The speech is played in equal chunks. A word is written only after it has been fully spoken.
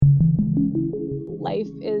life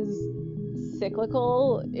is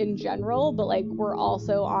cyclical in general, but like we're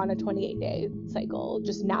also on a 28-day cycle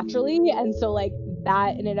just naturally. And so like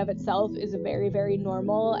that in and of itself is very, very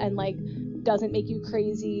normal and like doesn't make you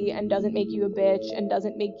crazy and doesn't make you a bitch and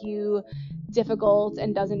doesn't make you difficult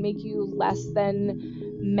and doesn't make you less than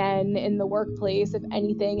men in the workplace. If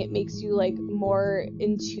anything, it makes you like more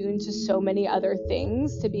in tune to so many other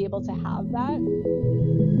things to be able to have that.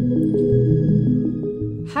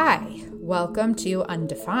 Hi, welcome to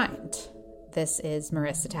Undefined. This is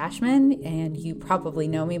Marissa Tashman, and you probably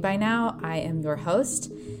know me by now. I am your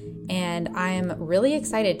host, and I am really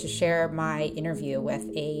excited to share my interview with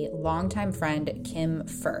a longtime friend, Kim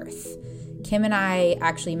Firth. Kim and I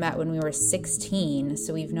actually met when we were 16,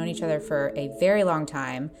 so we've known each other for a very long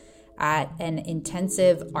time at an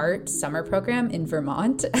intensive art summer program in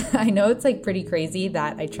Vermont. I know it's like pretty crazy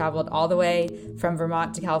that I traveled all the way from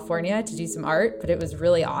Vermont to California to do some art, but it was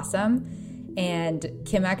really awesome. And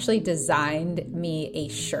Kim actually designed me a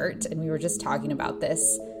shirt, and we were just talking about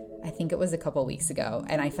this, I think it was a couple weeks ago,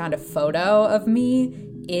 and I found a photo of me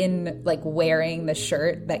in like wearing the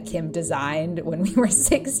shirt that Kim designed when we were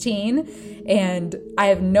 16. And I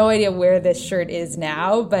have no idea where this shirt is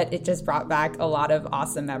now, but it just brought back a lot of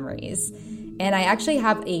awesome memories. And I actually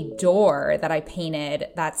have a door that I painted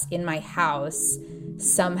that's in my house.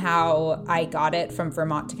 Somehow I got it from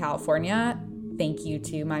Vermont to California. Thank you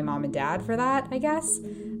to my mom and dad for that, I guess.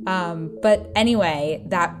 But anyway,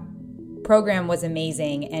 that program was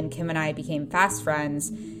amazing, and Kim and I became fast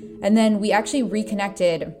friends. And then we actually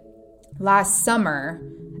reconnected last summer.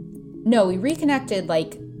 No, we reconnected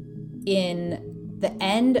like in the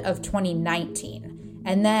end of 2019.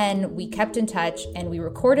 And then we kept in touch and we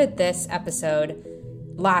recorded this episode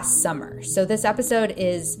last summer. So this episode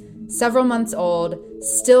is several months old,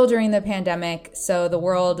 still during the pandemic. So the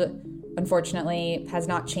world, unfortunately, has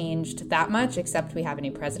not changed that much, except we have a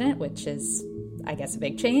new president, which is, I guess, a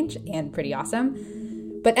big change and pretty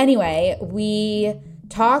awesome. But anyway, we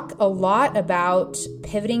talk a lot about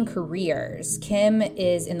pivoting careers. Kim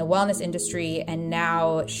is in the wellness industry, and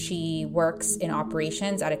now she works in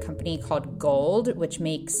operations at a company called Gold, which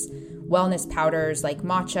makes wellness powders like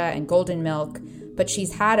matcha and golden milk. But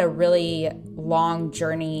she's had a really long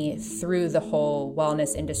journey through the whole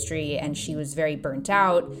wellness industry, and she was very burnt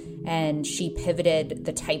out, and she pivoted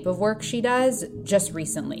the type of work she does just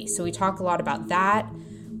recently. So we talk a lot about that.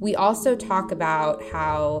 We also talk about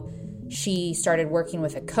how she started working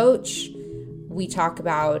with a coach. We talk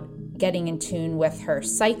about getting in tune with her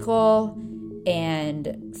cycle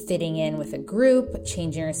and fitting in with a group,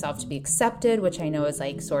 changing herself to be accepted, which I know is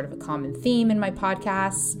like sort of a common theme in my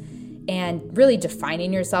podcasts, and really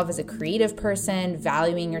defining yourself as a creative person,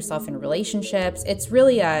 valuing yourself in relationships. It's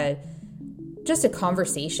really just a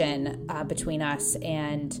conversation between us,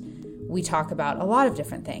 and we talk about a lot of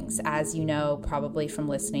different things, as you know, probably from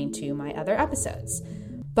listening to my other episodes.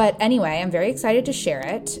 But anyway, I'm very excited to share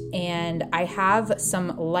it, and I have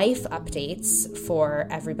some life updates for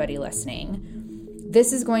everybody listening.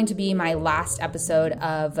 This is going to be my last episode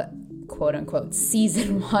of quote-unquote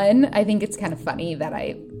season 1. I think it's kind of funny that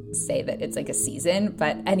I say that it's like a season,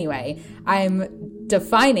 but anyway, I'm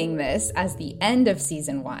defining this as the end of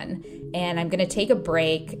season 1, and I'm going to take a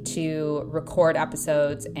break to record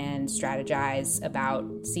episodes and strategize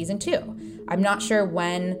about season 2. I'm not sure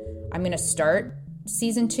when I'm going to start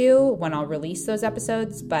season 2, when I'll release those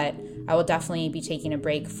episodes, but I will definitely be taking a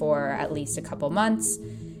break for at least a couple months.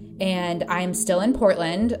 And I'm still in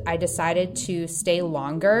Portland. I decided to stay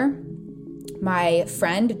longer. My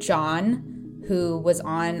friend John, who was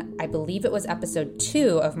on, I believe it was episode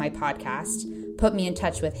 2 of my podcast, put me in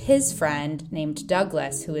touch with his friend named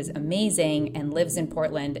Douglas, who is amazing and lives in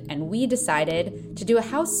Portland, and we decided to do a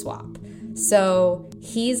house swap. So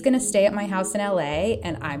he's going to stay at my house in LA,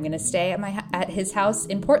 and I'm going to stay at his house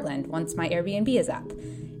in Portland once my Airbnb is up.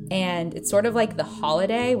 And it's sort of like The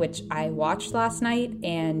Holiday, which I watched last night,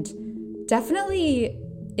 and definitely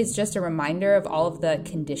is just a reminder of all of the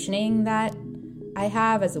conditioning that I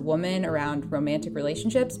have as a woman around romantic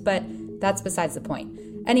relationships, but that's besides the point.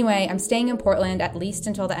 Anyway, I'm staying in Portland at least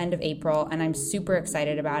until the end of April, and I'm super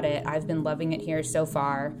excited about it. I've been loving it here so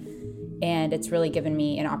far. And it's really given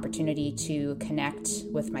me an opportunity to connect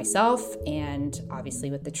with myself and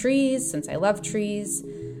obviously with the trees, since I love trees.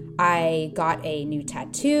 I got a new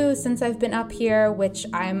tattoo since I've been up here, which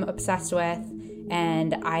I'm obsessed with.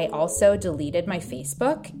 And I also deleted my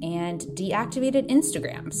Facebook and deactivated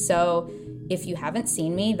Instagram. So if you haven't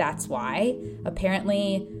seen me, that's why.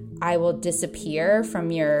 Apparently, I will disappear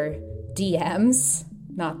from your DMs.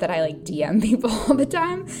 Not that I like DM people all the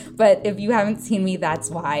time, but if you haven't seen me, that's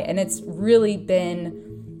why. And it's really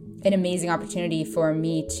been an amazing opportunity for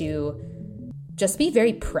me to just be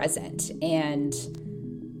very present and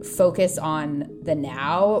focus on the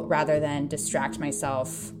now rather than distract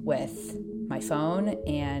myself with my phone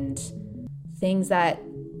and things that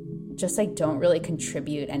just like don't really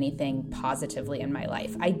contribute anything positively in my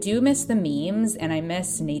life. I do miss the memes, and I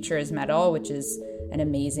miss Nature is Metal, which is an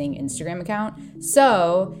amazing Instagram account.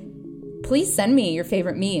 So please send me your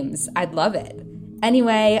favorite memes. I'd love it.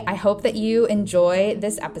 Anyway, I hope that you enjoy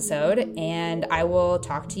this episode, and I will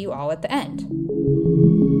talk to you all at the end.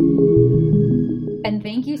 And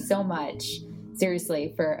thank you so much,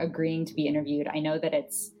 seriously, for agreeing to be interviewed. I know that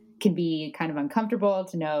can be kind of uncomfortable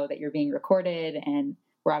to know that you're being recorded, and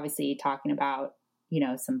we're obviously talking about,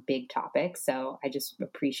 some big topics. So I just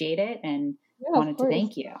appreciate it and wanted to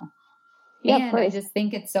thank you. Yeah, and I just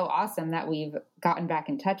think it's so awesome that we've gotten back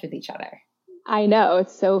in touch with each other. I know,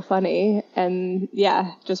 it's so funny. And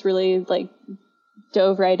yeah, just really like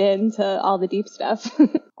dove right into all the deep stuff.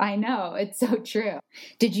 I know, it's so true.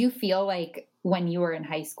 Did you feel like when you were in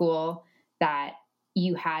high school that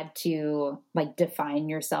you had to like define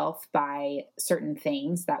yourself by certain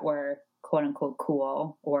things that were quote unquote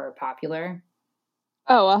cool or popular?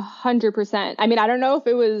 Oh, 100%. I mean, I don't know if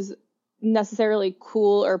it was necessarily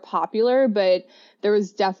cool or popular, but there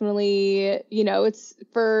was definitely, it's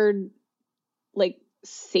for like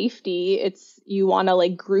safety. You want to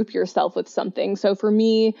like group yourself with something. So for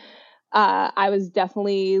me, I was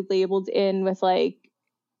definitely labeled in with like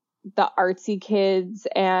the artsy kids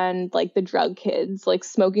and like the drug kids. Like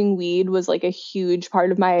smoking weed was like a huge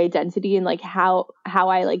part of my identity and like how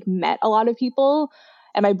I like met a lot of people.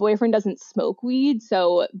 And my boyfriend doesn't smoke weed,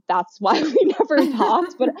 so that's why we never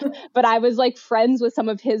talked. But I was like friends with some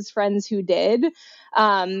of his friends who did.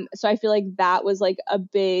 So I feel like that was like a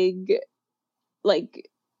big like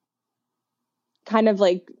kind of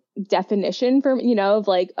like definition for of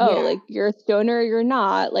like, like you're a stoner or you're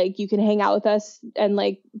not, like you can hang out with us and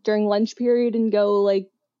like during lunch period and go like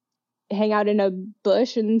hang out in a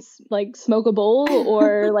bush and like smoke a bowl,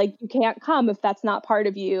 or like you can't come if that's not part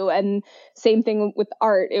of you. And same thing with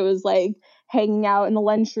art. It was like hanging out in the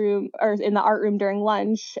lunchroom or in the art room during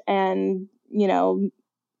lunch, and you're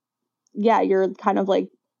kind of like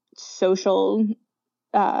social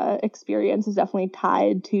experience is definitely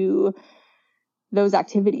tied to those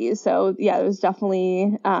activities. So yeah, it was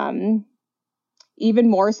definitely even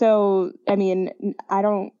more so. I mean, I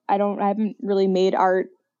haven't really made art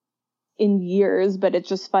in years, but it's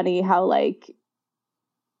just funny how like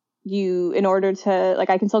in order to like,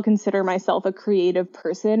 I can still consider myself a creative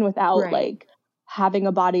person without like having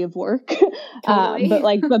a body of work.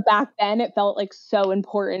 Totally. But back then it felt like so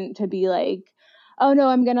important to be like, oh no,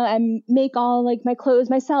 I'm make all like my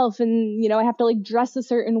clothes myself, and I have to like dress a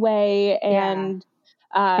certain way, and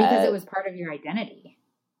because it was part of your identity.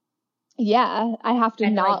 Yeah, I have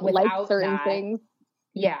to not like certain things.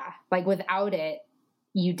 Yeah, like without it,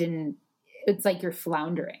 you didn't. It's like you're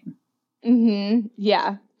floundering. Mm-hmm.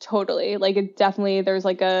 Yeah, totally. Like it definitely, there's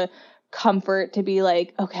like a comfort to be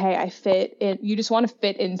like, okay, I fit in. You just want to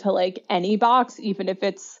fit into like any box, even if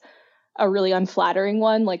it's a really unflattering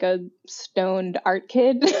one, like a stoned art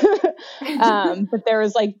kid. But there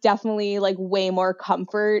was like definitely like way more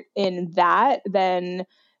comfort in that than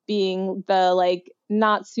being the like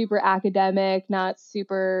not super academic, not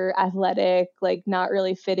super athletic, like not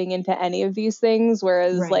really fitting into any of these things.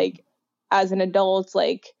 Whereas like as an adult,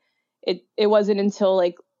 like it wasn't until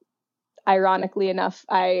like, ironically enough,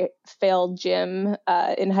 I failed gym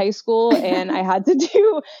in high school, and I had to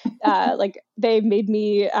do like they made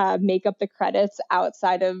me make up the credits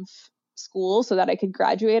outside of school so that I could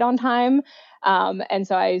graduate on time. And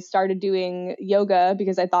so I started doing yoga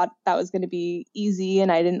because I thought that was going to be easy, and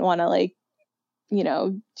I didn't want to like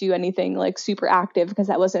do anything like super active because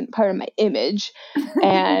that wasn't part of my image.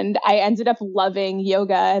 And I ended up loving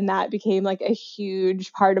yoga, and that became like a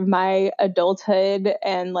huge part of my adulthood,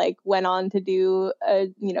 and like went on to do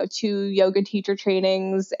 2 yoga teacher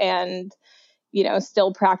trainings, and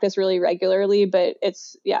still practice really regularly. But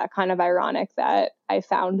it's kind of ironic that I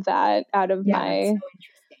found that out of my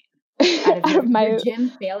out of your gym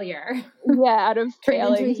failure. Yeah, out of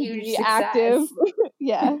failing to be active.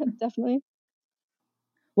 Yeah, definitely.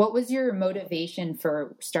 What was your motivation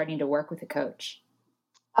for starting to work with a coach?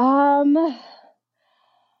 I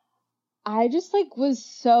just like was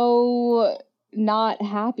so not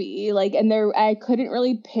happy, like, and I couldn't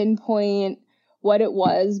really pinpoint what it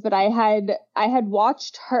was, but I had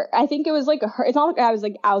watched her. I think it was like her. It's not like I was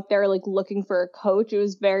like out there like looking for a coach. It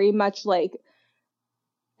was very much like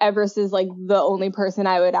Everest is like the only person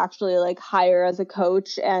I would actually like hire as a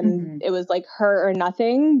coach, and it was like her or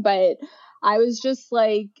nothing. But I was just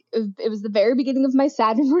like, it was the very beginning of my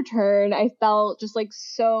Saturn return. I felt just like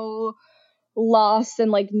so lost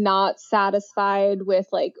and like not satisfied with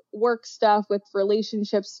like work stuff, with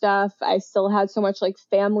relationship stuff. I still had so much like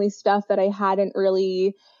family stuff that I hadn't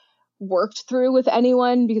really worked through with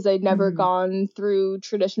anyone because I'd never gone through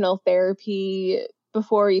traditional therapy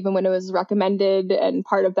before, even when it was recommended. And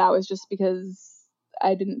part of that was just because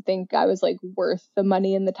I didn't think I was like worth the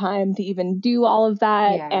money and the time to even do all of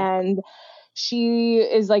that. Yeah. And she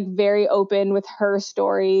is like very open with her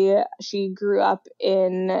story. She grew up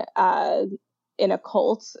in a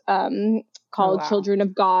cult called Children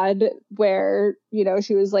of God, where, you know,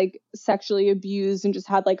 she was like sexually abused and just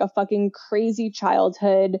had like a fucking crazy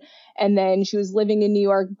childhood. And then she was living in New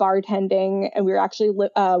York bartending, and we were actually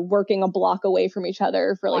working a block away from each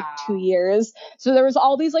other for like 2 years. So there was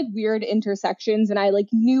all these like weird intersections, and I like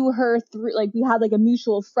knew her through, like we had like a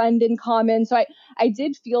mutual friend in common. So I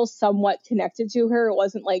did feel somewhat connected to her. It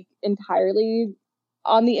wasn't like entirely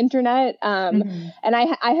on the internet. And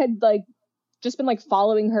I had like just been like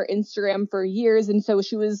following her Instagram for years. And so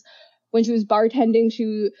when she was bartending,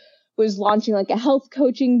 she was launching like a health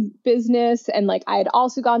coaching business. And like I had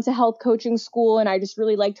also gone to health coaching school, and I just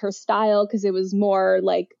really liked her style because it was more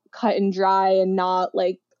like cut and dry and not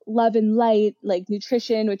like love and light, like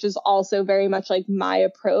nutrition, which is also very much like my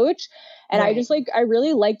approach. And I just like, I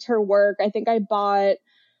really liked her work. I think I bought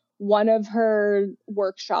one of her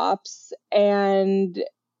workshops, and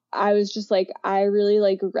I was just like, I really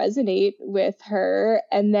like resonate with her.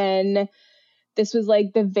 And then this was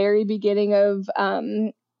like the very beginning of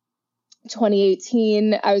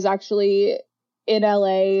 2018. I was actually in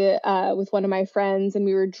LA with one of my friends, and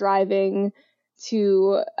we were driving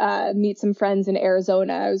to meet some friends in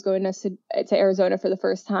Arizona. I was going to Arizona for the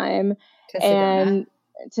first time. To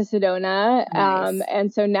Sedona. Nice.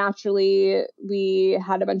 And so naturally we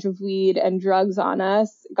had a bunch of weed and drugs on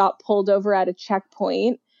us, got pulled over at a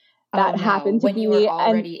checkpoint. That happened to when be you were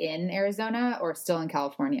already in Arizona or still in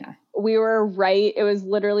California? We were right. It was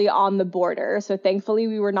literally on the border. So thankfully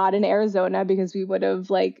we were not in Arizona, because we would have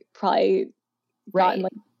like probably gotten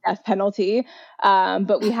like death penalty.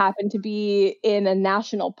 But we happened to be in a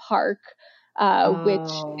national park, which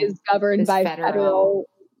is governed by federal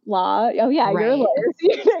law. Oh yeah, you're a lawyer.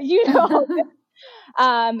 You know.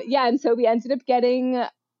 Yeah, and so we ended up getting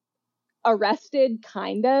arrested,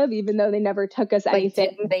 kind of, even though they never took us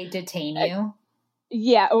anything. Did they detain you?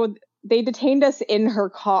 Yeah, they detained us in her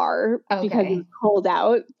car because it was cold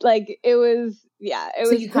out. Like it was,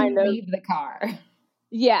 so you couldn't leave the car.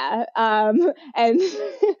 Yeah. And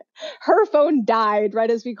her phone died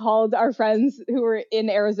right as we called our friends who were in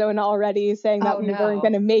Arizona already, saying that we weren't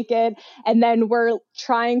going to make it. And then we're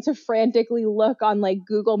trying to frantically look on like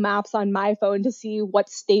Google Maps on my phone to see what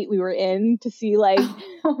state we were in, to see like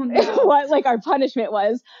what like our punishment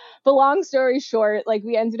was. But long story short, like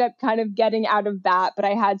we ended up kind of getting out of that, but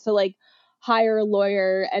I had to like hire a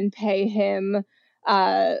lawyer and pay him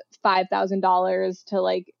 $5,000 to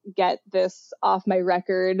like get this off my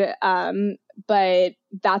record. But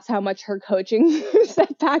that's how much her coaching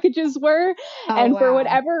packages were. And for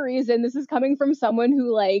whatever reason, this is coming from someone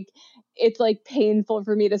who like, it's like painful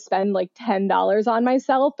for me to spend like $10 on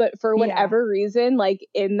myself. But for whatever reason, like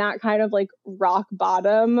in that kind of like rock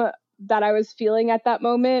bottom that I was feeling at that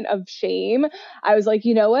moment of shame, I was like,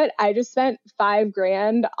 you know what? I just spent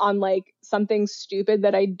 $5,000 on like something stupid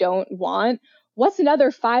that I don't want. What's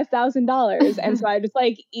another $5,000? And so I just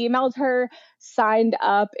like emailed her, signed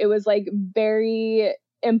up. It was like very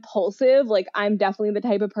impulsive. Like I'm definitely the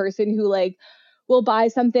type of person who like will buy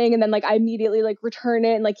something and then like I immediately like return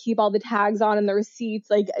it and like keep all the tags on and the receipts,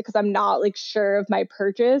 like because I'm not like sure of my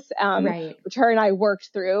purchase. Which her and I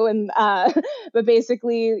worked through, and but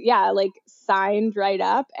basically, like signed right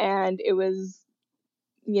up, and it was,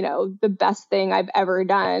 you know, the best thing I've ever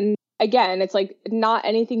done. Again, it's like not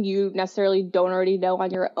anything you necessarily don't already know on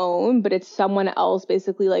your own, but it's someone else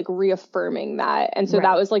basically like reaffirming that. And so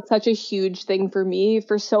that was like such a huge thing for me.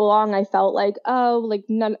 For so long, I felt like, oh, like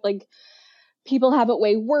none, like people have it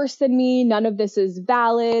way worse than me. None of this is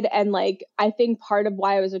valid. And like, I think part of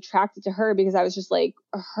why I was attracted to her, because I was just like,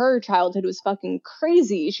 her childhood was fucking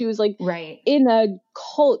crazy. She was like in a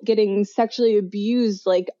cult getting sexually abused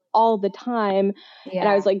like all the time. And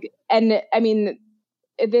I was like, and I mean,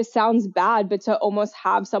 this sounds bad, but to almost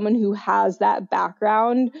have someone who has that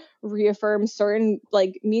background reaffirm certain,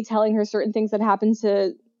 like me telling her certain things that happened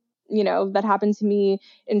to, you know, that happened to me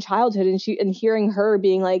in childhood, and hearing her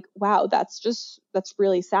being like, wow, that's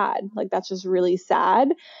really sad. Like, that's just really sad.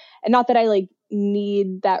 And not that I like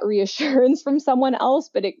need that reassurance from someone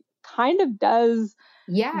else, but it kind of does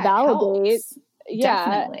validate.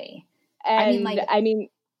 Definitely.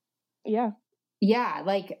 Yeah. Yeah.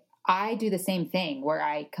 Like I do the same thing where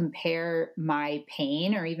I compare my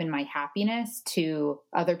pain or even my happiness to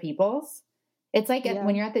other people's. It's like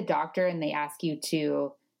when you're at the doctor and they ask you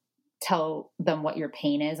to tell them what your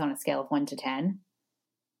pain is on a scale of 1 to 10.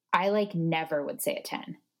 I like never would say a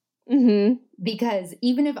 10. Mm-hmm. Because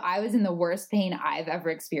even if I was in the worst pain I've ever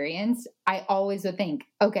experienced, I always would think,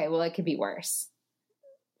 okay, well, it could be worse.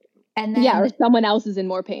 And then, or someone else is in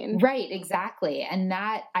more pain. Right, exactly. And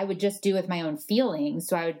that I would just do with my own feelings.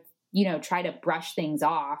 So I would, try to brush things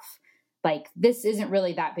off. Like, this isn't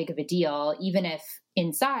really that big of a deal, even if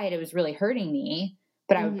inside it was really hurting me,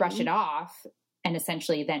 but I would brush it off and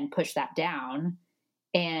essentially then push that down.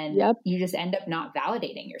 And you just end up not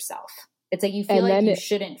validating yourself. It's like you feel like you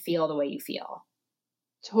shouldn't feel the way you feel.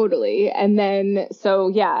 Totally. And then,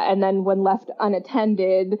 and then when left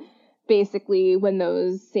unattended, basically when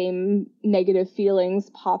those same negative feelings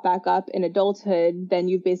pop back up in adulthood, then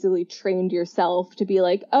you've basically trained yourself to be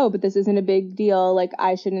like, oh, but this isn't a big deal. Like,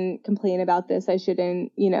 I shouldn't complain about this. I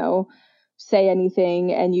shouldn't, say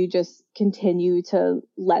anything. And you just continue to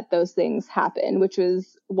let those things happen, which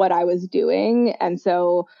was what I was doing. And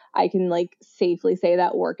so I can like safely say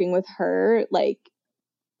that working with her, like,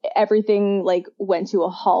 everything like went to a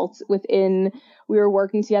halt we were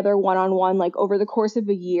working together one-on-one like over the course of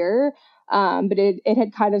a year. But it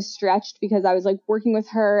had kind of stretched because I was like working with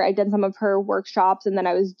her. I did some of her workshops and then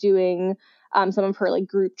I was doing some of her like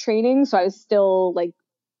group training. So I was still like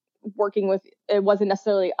working with, it wasn't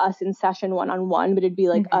necessarily us in session one-on-one, but it'd be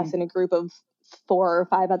like us in a group of 4 or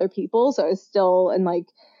 5 other people. So I was still in like,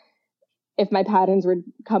 if my patterns would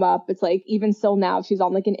come up, it's like, even still now, if she's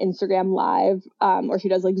on like an Instagram live, or she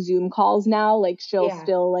does like Zoom calls now, like she'll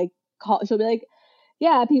still like she'll be like,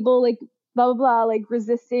 yeah, people like blah, blah, blah, like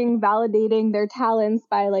resisting validating their talents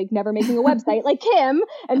by like never making a website like Kim.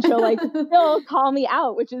 And she'll like still call me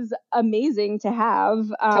out, which is amazing to have.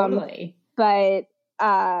 Totally. But,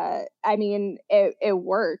 I mean, it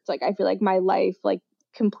worked. Like, I feel like my life like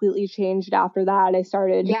completely changed after that. I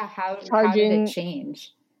started how did it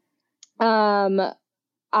change? In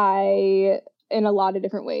a lot of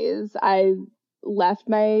different ways. I left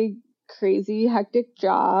my crazy hectic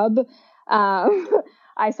job.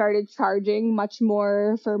 I started charging much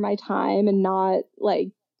more for my time and not like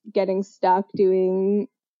getting stuck doing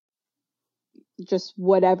just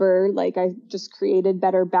whatever. Like, I just created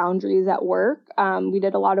better boundaries at work. We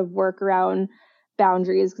did a lot of work around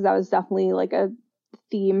boundaries because that was definitely like a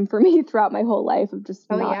theme for me throughout my whole life of just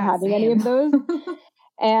not having any of those.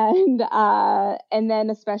 And then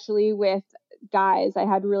especially with guys, I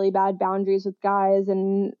had really bad boundaries with guys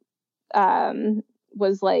and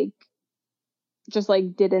was like, just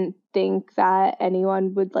like didn't think that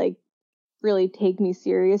anyone would like really take me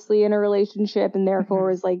seriously in a relationship, and therefore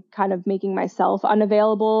was like kind of making myself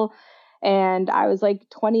unavailable. And I was like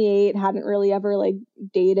 28, hadn't really ever like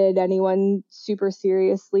dated anyone super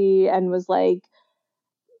seriously, and was like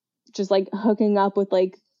just like hooking up with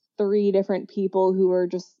like 3 different people who were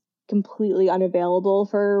just completely unavailable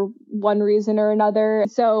for one reason or another.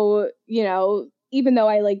 So, even though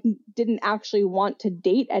I like didn't actually want to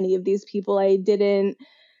date any of these people, I didn't,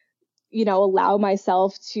 allow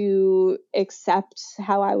myself to accept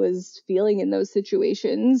how I was feeling in those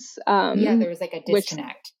situations. There was like a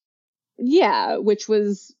disconnect. Which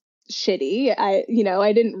was shitty. I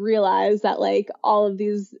didn't realize that like all of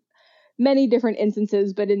these many different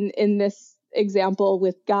instances, but in this example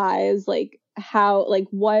with guys, like how, like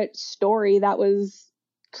what story that was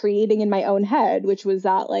creating in my own head, which was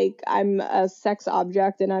that like I'm a sex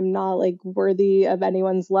object and I'm not like worthy of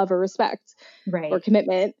anyone's love or respect or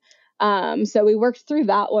commitment. So we worked through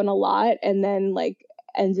that one a lot, and then like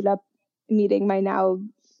ended up meeting my now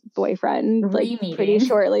boyfriend like pretty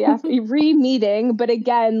shortly after re-meeting. But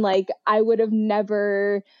again, like I would have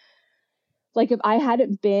never, like if I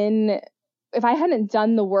hadn't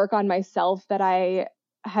done the work on myself that I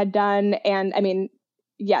had done, and I mean,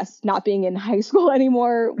 yes, not being in high school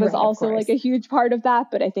anymore was also like a huge part of that.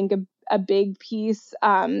 But I think a big piece,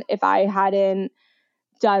 if I hadn't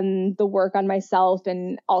done the work on myself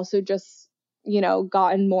and also just,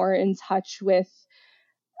 gotten more in touch with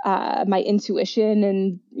my intuition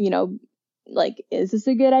and, like, is this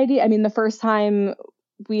a good idea? I mean, the first time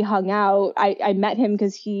we hung out, I met him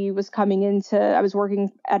because he was I was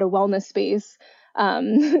working at a wellness space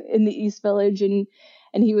in the East Village, and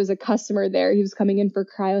he was a customer there. He was coming in for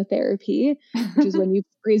cryotherapy, which is when you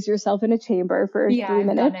freeze yourself in a chamber for 3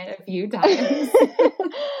 minutes. I've done it a few times.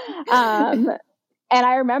 And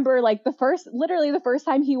I remember like literally the first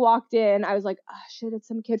time he walked in, I was like, oh shit, it's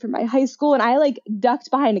some kid from my high school. And I like ducked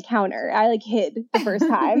behind a counter. I like hid the first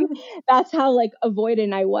time. That's how like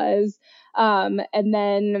avoidant I was. And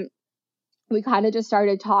then we kind of just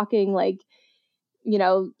started talking like, you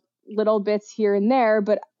know, little bits here and there,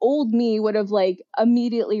 but old me would have like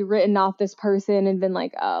immediately written off this person and been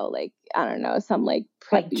like, oh, like, I don't know, some like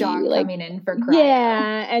preppy, like John like coming in for cryo.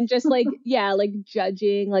 Yeah, and just like like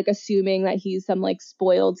judging, like assuming that he's some like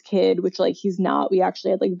spoiled kid, which like he's not. We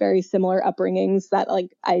actually had like very similar upbringings that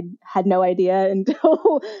like I had no idea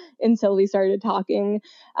until we started talking.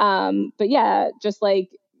 But yeah, just like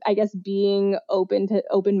I guess being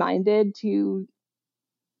open-minded to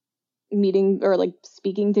meeting or like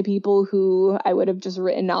speaking to people who I would have just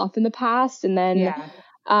written off in the past. And then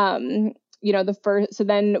so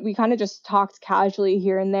then we kind of just talked casually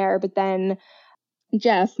here and there, but then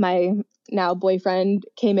Jeff, my now boyfriend,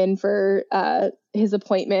 came in for his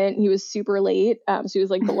appointment. He was super late, so he was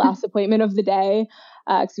like the last appointment of the day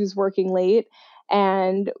because he was working late,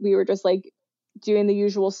 and we were just like doing the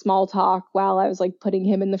usual small talk while I was like putting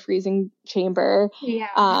him in the freezing chamber.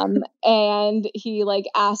 And he like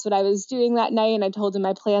asked what I was doing that night, and I told him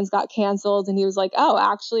my plans got canceled, and he was like, oh,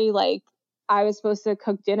 actually, like I was supposed to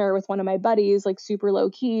cook dinner with one of my buddies, like super low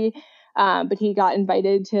key, but he got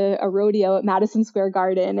invited to a rodeo at Madison Square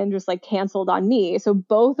Garden and just like canceled on me. So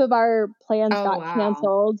both of our plans got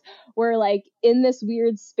canceled. We're like in this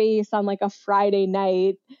weird space on like a Friday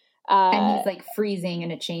night. And he's like freezing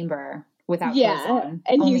in a chamber without clothes on.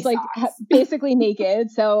 And he's like basically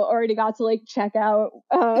naked. So already got to like check out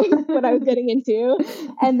what I was getting into.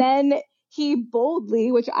 And then he boldly,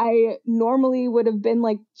 which I normally would have been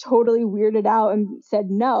like totally weirded out and said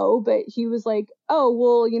no, but he was like, oh,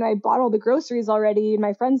 well, you know, I bought all the groceries already and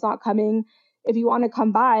my friend's not coming. If you want to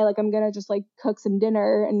come by, like, I'm going to just like cook some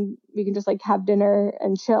dinner and we can just like have dinner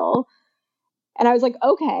and chill. And I was like,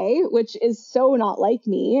 okay, which is so not like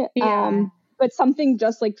me. But something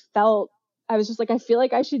just like I was just like, I feel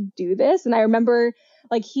like I should do this. And I remember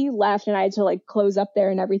like he left and I had to like close up there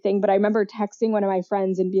and everything. But I remember texting one of my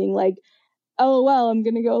friends and being like, oh, well, I'm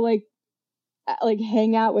going to go like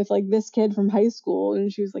hang out with like this kid from high school.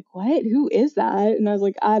 And she was like, what? Who is that? And I was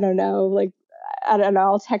like, I don't know. Like, I don't know.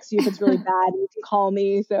 I'll text you if it's really bad. You can call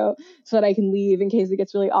me so that I can leave in case it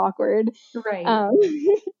gets really awkward. Right.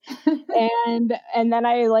 And then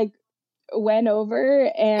I like went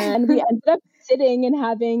over and we ended up sitting and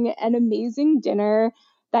having an amazing dinner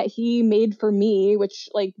that he made for me, which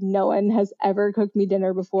like no one has ever cooked me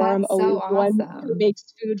dinner before. That's I'm always so one awesome. who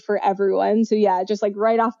makes food for everyone. So yeah, just like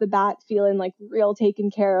right off the bat, feeling like real taken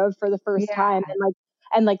care of for the first time,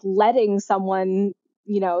 and letting someone,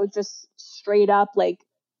 you know, just straight up like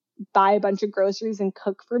buy a bunch of groceries and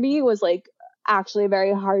cook for me was like actually a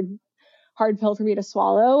very hard pill for me to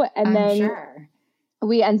swallow. And then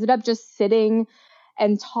we ended up just sitting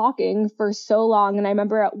and talking for so long. And I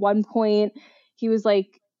remember at one point he was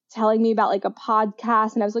like telling me about like a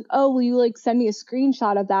podcast, and I was like, oh, will you like send me a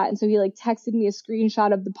screenshot of that? And so he like texted me a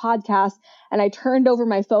screenshot of the podcast, and I turned over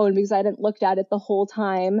my phone because I hadn't looked at it the whole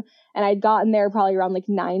time, and I'd gotten there probably around like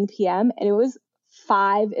 9 p.m. and it was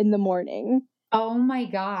 5 a.m. Oh my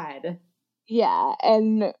God. Yeah.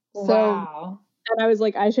 And so and I was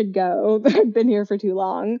like, I should go. I've been here for too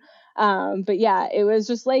long. But yeah, it was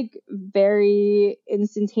just like very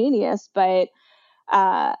instantaneous. But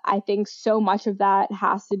I think so much of that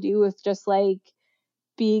has to do with just like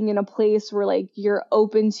being in a place where like you're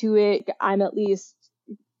open to it. I'm at least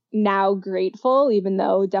now grateful, even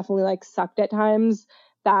though definitely like sucked at times,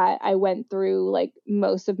 that I went through like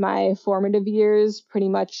most of my formative years pretty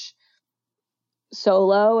much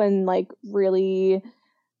solo, and like really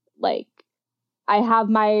like I have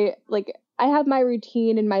my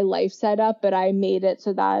routine and my life set up, but I made it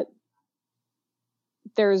so that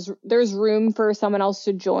there's room for someone else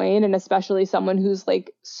to join, and especially someone who's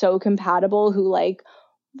like so compatible, who like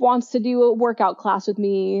wants to do a workout class with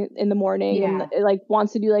me in the morning and like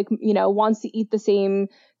wants to do like, you know, wants to eat the same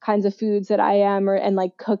kinds of foods that I am, and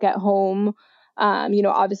like cook at home. You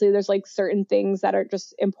know, obviously there's like certain things that are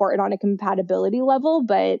just important on a compatibility level,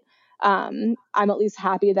 but I'm at least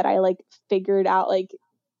happy that I like figured out like,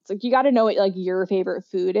 it's like you got to know what like your favorite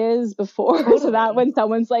food is before so that when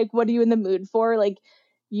someone's like, what are you in the mood for, like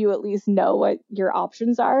you at least know what your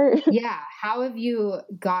options are. Yeah. How have you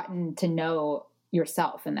gotten to know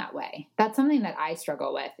yourself in that way? That's something that I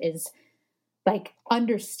struggle with, is like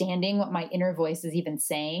understanding what my inner voice is even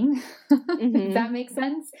saying. If that makes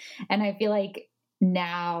sense. And I feel like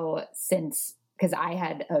now, because I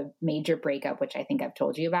had a major breakup, which I think I've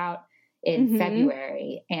told you about, in Mm-hmm.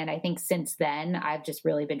 February. And I think since then, I've just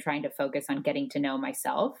really been trying to focus on getting to know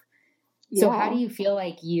myself. So how do Yeah. you feel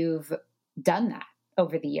like you've done that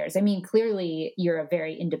over the years? I mean, clearly you're a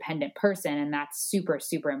very independent person and that's super,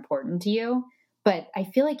 super important to you. But I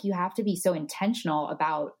feel like you have to be so intentional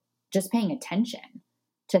about just paying attention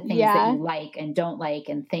to things that Yeah. you like and don't like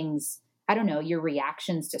and things, I don't know, your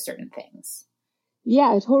reactions to certain things.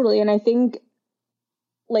 Yeah, totally. And I think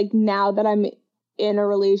like now that I'm in a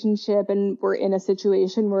relationship and we're in a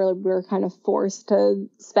situation where we're kind of forced to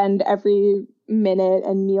spend every minute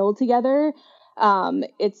and meal together,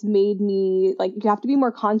 it's made me like you have to be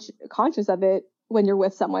more conscious of it when you're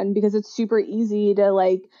with someone because it's super easy to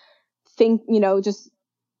like think, just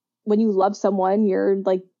when you love someone, you're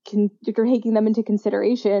like you're taking them into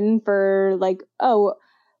consideration for like, oh,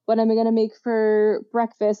 what am I going to make for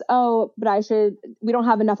breakfast? Oh, but we don't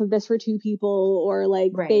have enough of this for two people, or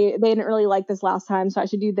like Right. they didn't really like this last time, so I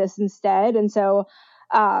should do this instead. And so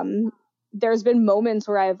there's been moments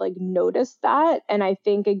where I've like noticed that. And I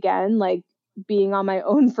think again, like being on my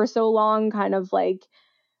own for so long, kind of like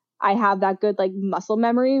I have that good like muscle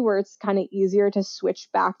memory where it's kind of easier to switch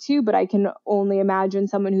back to, but I can only imagine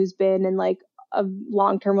someone who's been in like a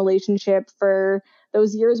long-term relationship for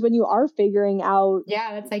those years when you are figuring out.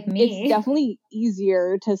 Yeah, that's like It's me. definitely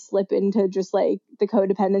easier to slip into just like the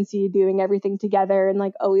codependency, doing everything together and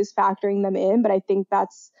like always factoring them in. But I think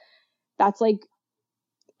that's like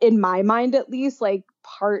in my mind at least, like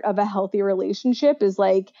part of a healthy relationship is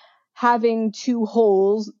like having two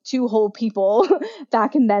whole people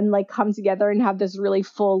that can then like come together and have this really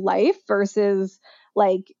full life versus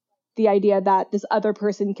like the idea that this other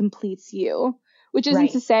person completes you, which isn't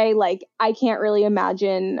to Right. say like I can't really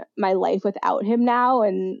imagine my life without him now.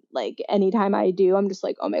 And like anytime I do, I'm just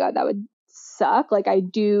like, oh my God, that would suck. Like I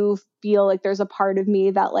do feel like there's a part of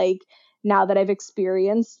me that like now that I've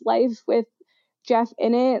experienced life with Jeff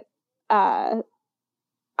in it, uh,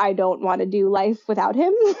 I don't want to do life without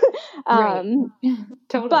him. Right. um,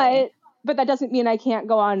 Totally. but that doesn't mean I can't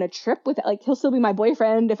go on a trip with it. Like he'll still be my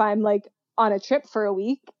boyfriend if I'm like on a trip for a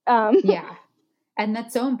week. Yeah. And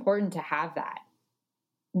that's so important to have that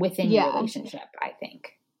within your Yeah, relationship, I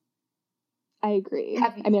think. I agree.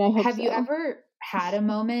 Have you, I mean, I hope have you so. ever had a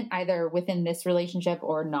moment either within this relationship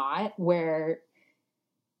or not where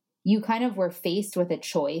you kind of were faced with a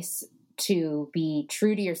choice to be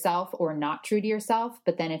true to yourself or not true to yourself,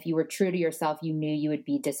 but then if you were true to yourself, you knew you would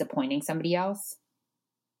be disappointing somebody else?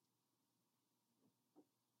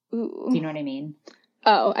 Do you Ooh. know what I mean?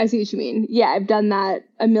 Oh, I see what you mean. Yeah, I've done that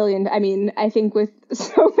a million. I mean, I think with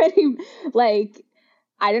so many, like,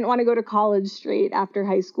 I didn't want to go to college straight after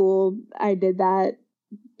high school. I did that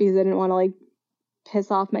because I didn't want to like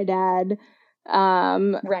piss off my dad.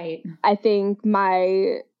 Right. I think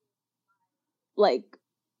my like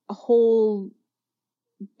whole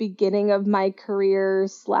beginning of my career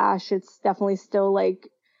slash it's definitely still like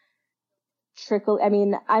trickle. I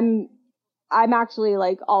mean, I'm actually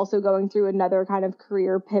like also going through another kind of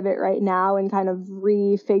career pivot right now and kind of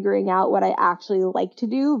refiguring out what I actually like to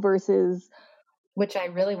do versus Which I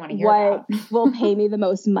really want to hear what about. will pay me the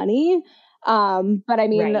most money. But I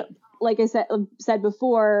mean, Right. like I said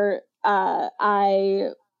before, I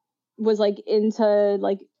was like into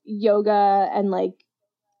like yoga and like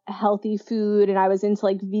healthy food, and I was into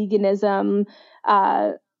like veganism.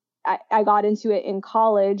 I got into it in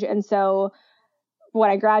college, and so when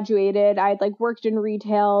I graduated, I'd like worked in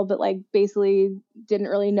retail, but like basically didn't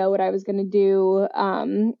really know what I was going to do.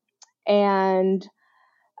 And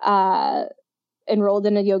uh, enrolled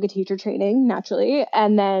in a yoga teacher training naturally.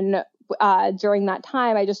 And then during that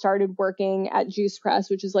time, I just started working at Juice Press,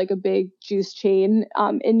 which is like a big juice chain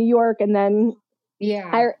in New York. And then Yeah.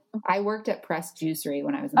 I, I worked at Press Juicery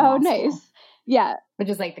when I was in oh, law school, nice. Yeah. which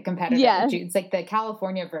is like the competitor. Yeah. It's like the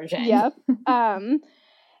California version. Yep.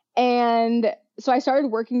 And so I started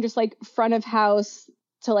working just like front of house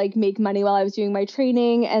to like make money while I was doing my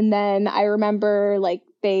training. And then I remember like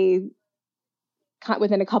they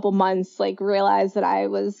within a couple months like realized that I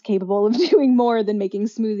was capable of doing more than making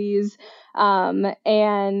smoothies.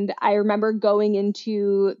 And I remember going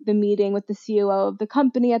into the meeting with the COO of the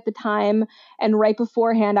company at the time, and right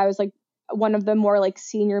beforehand I was like, one of the more like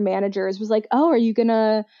senior managers was like, oh, are you going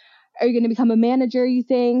to become a manager, you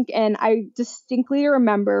think? And I distinctly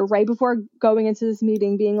remember right before going into this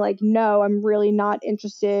meeting being like, no, I'm really not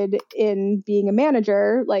interested in being a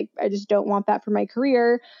manager. Like, I just don't want that for my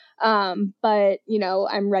career. But,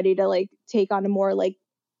 I'm ready to like take on a more like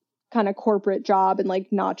kind of corporate job and like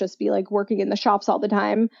not just be like working in the shops all the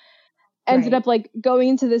time. Ended Right. up like going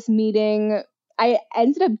into this meeting. I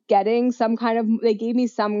ended up getting they gave me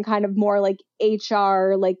some kind of more like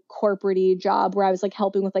HR, like corporate-y job where I was like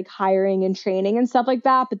helping with like hiring and training and stuff like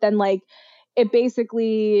that. But then like it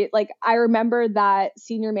basically, like, I remember that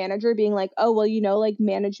senior manager being like, oh, well, like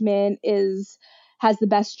management has the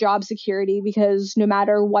best job security because no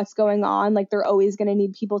matter what's going on, like they're always going to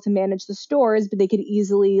need people to manage the stores, but they could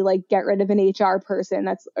easily like get rid of an HR person.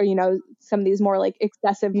 Or, some of these more like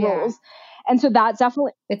excessive roles. And so that's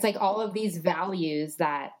definitely, it's like all of these values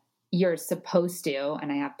that you're supposed to,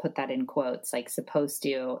 and I have put that in quotes, like supposed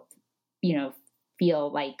to,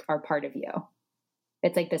 feel like are part of you.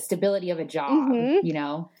 It's like the stability of a job,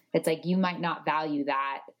 it's like you might not value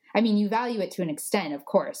that. I mean, you value it to an extent, of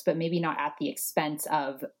course, but maybe not at the expense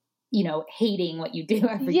of, hating what you do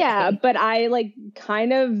every day. Yeah, but I like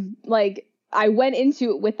kind of like I went into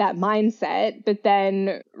it with that mindset, but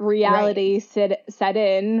then reality set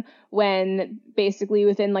in when basically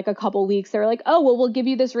within like a couple weeks, they were like, oh, well, we'll give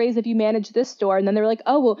you this raise if you manage this store. And then they were like,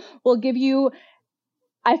 oh, well, we'll give you,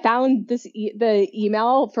 I found the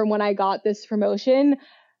email from when I got this promotion,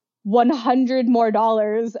 $100 more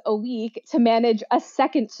a week to manage a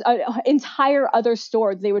entire other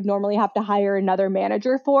store they would normally have to hire another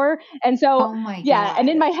manager for. And so, oh my God. And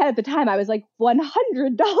in my head at the time, I was like,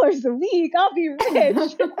 $100 a week, I'll be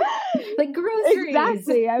rich. Like groceries.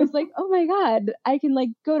 Exactly. I was like, oh my God, I can like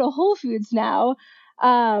go to Whole Foods now.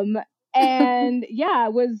 And yeah,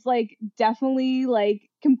 it was like definitely like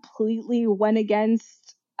completely went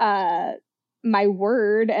against, my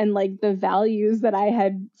word and like the values that I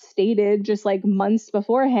had stated just like months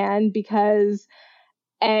beforehand, because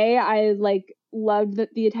I like loved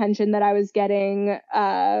the attention that I was getting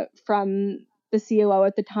from the COO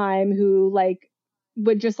at the time, who like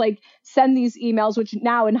would just like send these emails, which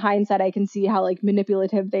now in hindsight I can see how like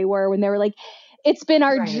manipulative they were, when they were like, it's been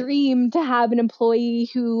our dream to have an employee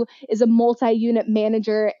who is a multi-unit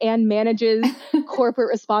manager and manages corporate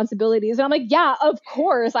responsibilities. And I'm like, yeah, of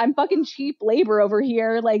course. I'm fucking cheap labor over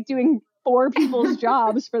here, like doing 4 people's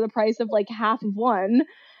jobs for the price of like half of one.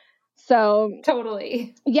 So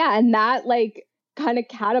totally. Yeah. And that like kind of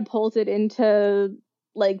catapulted into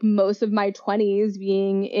like most of my 20s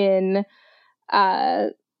being in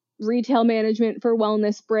retail management for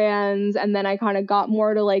wellness brands. And then I kind of got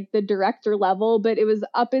more to like the director level, but it was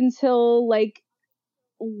up until like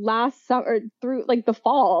last summer through like the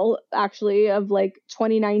fall actually of like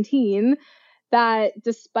 2019 that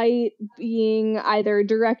despite being either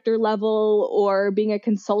director level or being a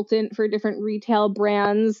consultant for different retail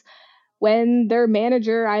brands, when their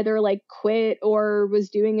manager either like quit or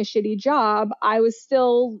was doing a shitty job, I was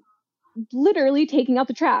still literally taking out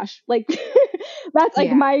the trash. Like that's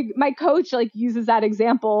like my coach like uses that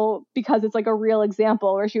example because it's like a real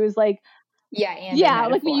example where she was like,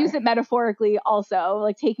 like we use it metaphorically also,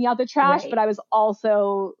 like taking out the trash, but I was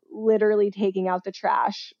also literally taking out the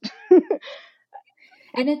trash.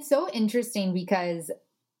 And it's so interesting because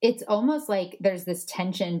it's almost like there's this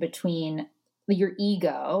tension between your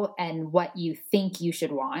ego and what you think you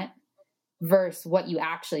should want versus what you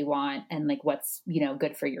actually want and like what's,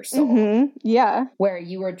 good for your soul. Mm-hmm. Yeah. Where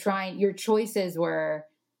your choices were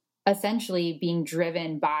essentially being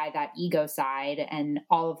driven by that ego side and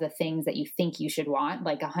all of the things that you think you should want,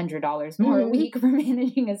 like $100 more a week for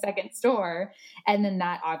managing a second store. And then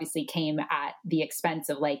that obviously came at the expense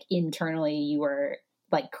of like internally you were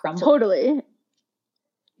like crumbling. Totally.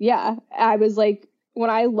 Yeah. I was like, when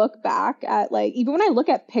I look back at like, even when I look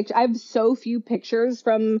at pictures, I have so few pictures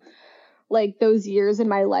from like those years in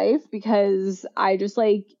my life because I just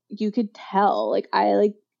like, you could tell, like I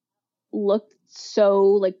like looked so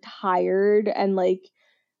like tired and like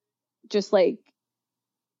just like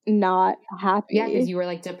not happy. Yeah, because you were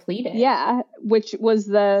like depleted. Yeah, which was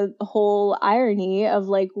the whole irony of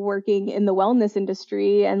like working in the wellness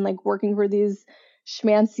industry and like working for these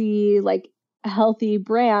schmancy like healthy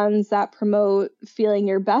brands that promote feeling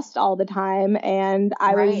your best all the time. And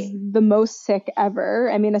I was the most sick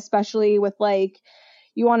ever. I mean, especially with like,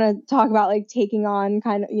 you want to talk about like taking on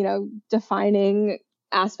kind of, defining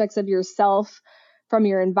aspects of yourself from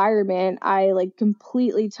your environment. I like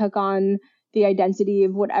completely took on the identity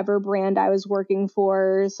of whatever brand I was working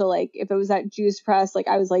for. So like if it was at Juice Press, like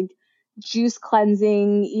I was like juice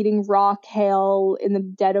cleansing, eating raw kale in the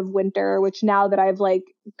dead of winter, which now that I've like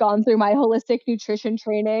gone through my holistic nutrition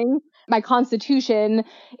training, my constitution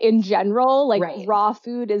in general, like raw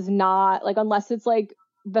food is not like, unless it's like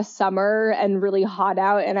the summer and really hot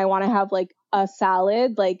out and I want to have like a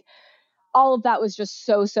salad, like all of that was just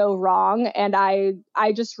so wrong. And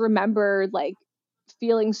I just remember like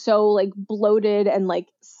feeling so like bloated and like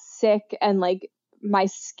sick and like my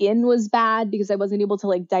skin was bad because I wasn't able to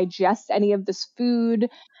like digest any of this food.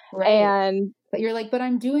 Right. And but you're like, but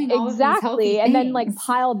I'm doing all of these healthy things. And then like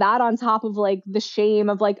pile that on top of like the shame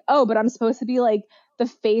of like, oh, but I'm supposed to be like the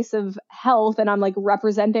face of health and I'm like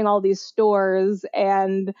representing all these stores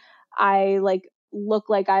and I like look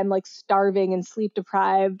like I'm like starving and sleep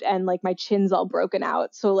deprived and like my chin's all broken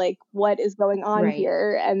out. So like what is going on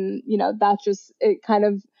here? And you know, that just, it kind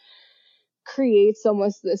of creates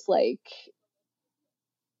almost this like,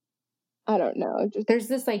 I don't know, just there's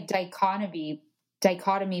this like dichotomy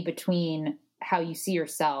between how you see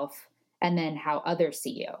yourself and then how others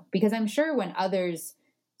see you. Because I'm sure when others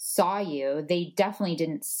saw you, they definitely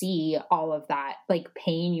didn't see all of that like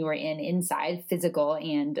pain you were in inside, physical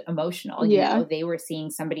and emotional. You know, they were seeing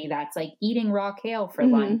somebody that's like eating raw kale for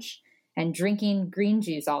lunch and drinking green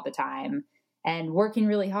juice all the time and working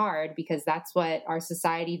really hard because that's what our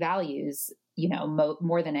society values, you know,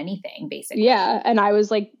 more than anything, basically. Yeah. And I was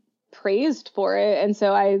like praised for it. And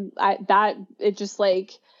so I that it just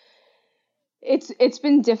like, it's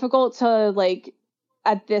been difficult to like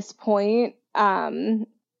at this point,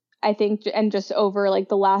 I think, and just over like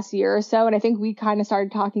the last year or so. And I think we kind of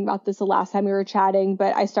started talking about this the last time we were chatting,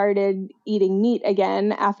 but I started eating meat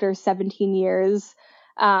again after 17 years,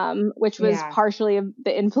 which was partially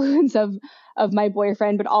the influence of my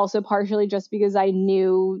boyfriend, but also partially just because I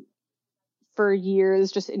knew for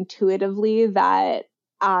years, just intuitively, that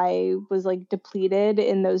I was like depleted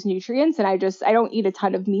in those nutrients. And I don't eat a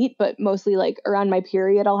ton of meat, but mostly like around my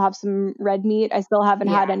period, I'll have some red meat. I still haven't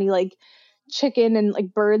had any like chicken, and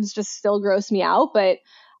like birds just still gross me out, but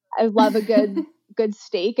I love a good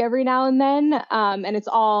steak every now and then. And it's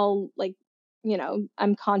all like, you know,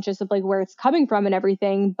 I'm conscious of like where it's coming from and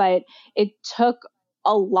everything, but it took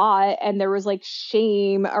a lot. And there was like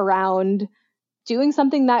shame around doing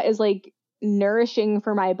something that is like nourishing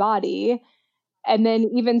for my body. And then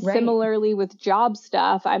even similarly with job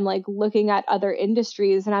stuff, I'm like looking at other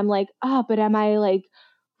industries and I'm like, but am I like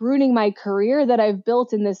ruining my career that I've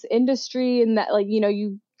built in this industry? And that like, you know,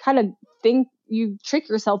 you kind of think, you trick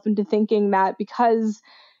yourself into thinking that because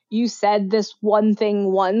you said this one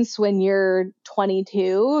thing once when you're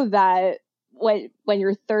 22, that when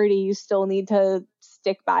you're 30, you still need to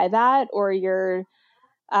stick by that, or you're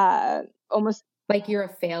almost like you're a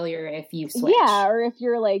failure if you switch. Yeah, or if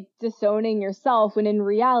you're like disowning yourself, when in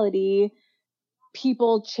reality,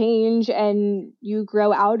 people change and you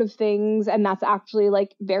grow out of things, and that's actually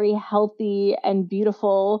like very healthy and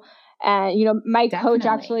beautiful. And you know, my coach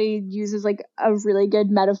actually uses like a really good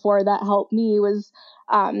metaphor that helped me was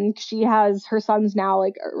she has her son's now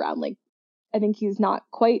like around like, I think he's not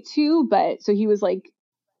quite 2, but so he was like,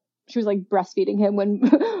 she was like breastfeeding him when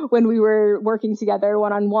when we were working together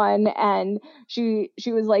one-on-one, and she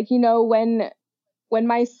was like, you know, when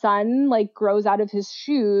my son like grows out of his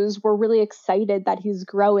shoes, we're really excited that he's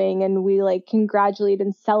growing and we like congratulate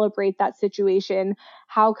and celebrate that situation.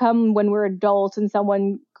 How come when we're adults and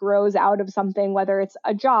someone grows out of something, whether it's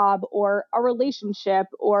a job or a relationship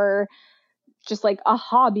or just like a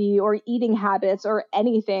hobby or eating habits or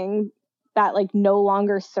anything that like no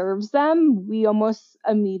longer serves them, we almost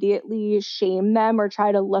immediately shame them or try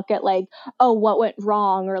to look at like, oh, what went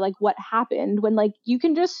wrong or like what happened, when like you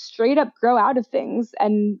can just straight up grow out of things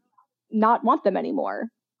and not want them anymore.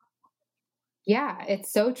 Yeah,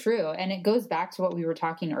 it's so true. And it goes back to what we were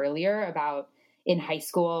talking earlier about in high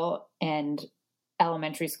school and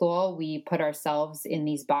elementary school, we put ourselves in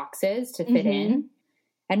these boxes to fit in.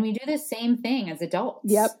 And we do the same thing as adults.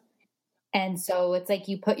 Yep. And so it's like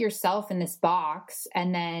you put yourself in this box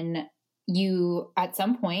and then you, at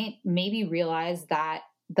some point, maybe realize that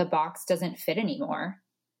the box doesn't fit anymore.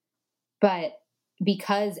 But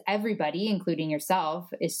because everybody, including yourself,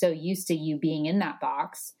 is so used to you being in that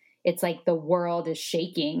box, it's like the world is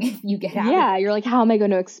shaking if you get out. Yeah, you're like, how am I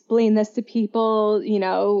going to explain this to people? You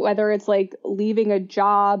know, whether it's like leaving a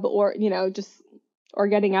job or, you know, just, or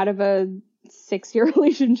getting out of a 6-year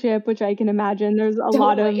relationship, which I can imagine there's a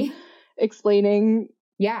lot of explaining.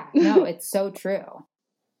 Yeah, no, it's so true.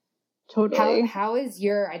 Totally. How is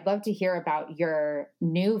I'd love to hear about your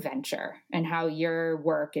new venture and how your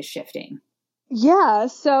work is shifting. Yeah,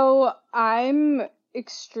 so I'm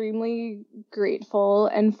extremely grateful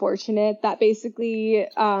and fortunate that basically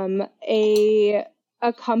a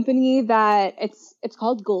company that it's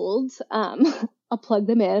called Gold. I'll plug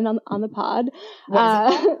them in on the pod.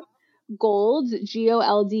 Gold,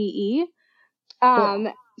 GOLDE.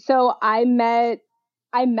 Cool. So I met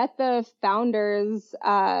the founders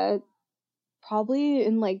probably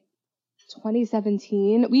in like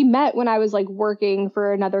 2017. We met when I was like working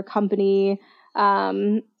for another company,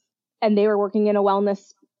 and they were working in a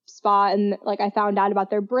wellness spot, and like I found out about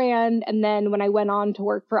their brand. And then when I went on to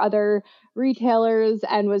work for other retailers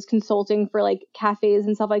and was consulting for like cafes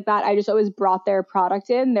and stuff like that, I just always brought their product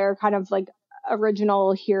in. Their kind of like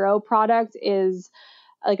original hero product is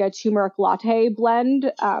like a turmeric latte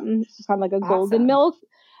blend, from like a golden milk.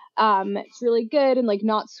 It's really good and like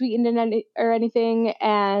not sweetened in anything.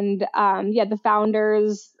 And the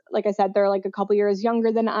founders, like I said, they're like a couple years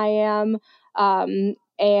younger than I am.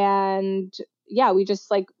 And yeah,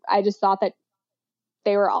 I just thought that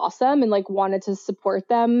they were awesome and like wanted to support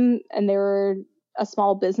them, and they were a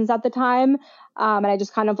small business at the time. And I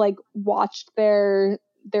just kind of like watched their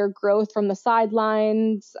growth from the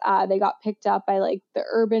sidelines. They got picked up by like the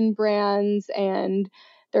Urban brands, and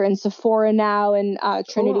they're in Sephora now. And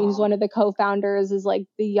Trinity, who's one of the co-founders, is like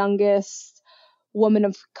the youngest woman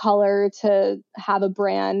of color to have a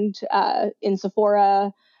brand in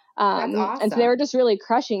Sephora. That's awesome. And so they were just really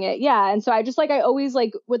crushing it. Yeah. And so I just like, I always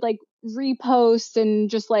like would like repost and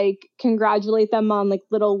just like congratulate them on like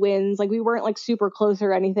little wins. Like we weren't like super close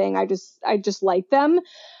or anything. I just liked them.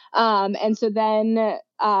 And so then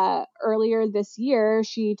earlier this year,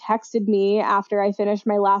 she texted me after I finished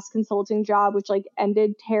my last consulting job, which like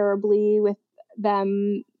ended terribly with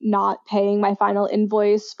them not paying my final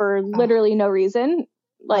invoice for literally no reason.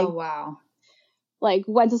 Like, oh, wow. Like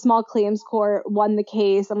went to small claims court, won the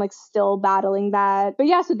case. I'm like still battling that. But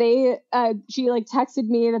yeah, so she like texted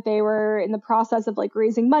me that they were in the process of like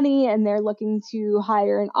raising money and they're looking to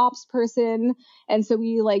hire an ops person. And so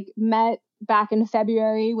we like met back in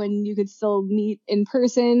February when you could still meet in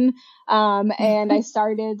person. And I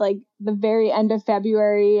started like the very end of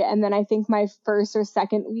February. And then I think my first or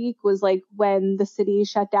second week was like when the city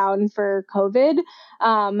shut down for COVID.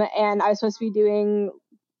 And I was supposed to be doing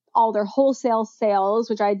all their wholesale sales,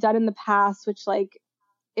 which I had done in the past, which like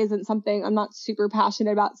isn't something, I'm not super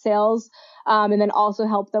passionate about sales. And then also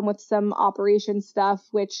help them with some operation stuff,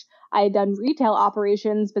 which I had done retail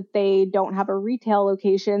operations, but they don't have a retail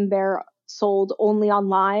location. They're sold only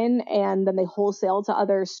online, and then they wholesale to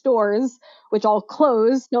other stores, which all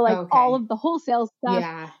closed. So like all of the wholesale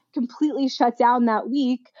stuff completely shut down that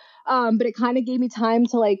week. But it kind of gave me time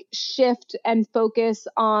to like shift and focus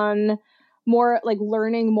on more like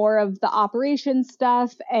learning more of the operation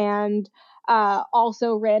stuff. And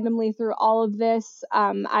also randomly through all of this,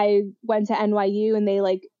 I went to NYU, and they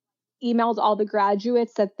like emailed all the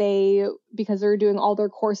graduates that because they were doing all their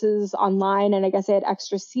courses online, and I guess they had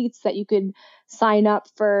extra seats, that you could sign up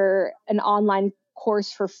for an online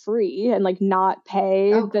course for free and like not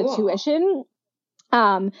pay the tuition.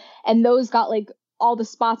 And those got like, all the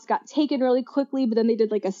spots got taken really quickly, but then they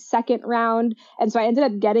did like a second round. And so I ended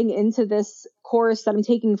up getting into this course that I'm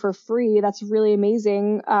taking for free. That's really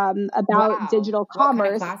amazing. About digital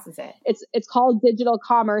commerce. What kind of class is it? It's called digital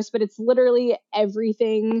commerce, but it's literally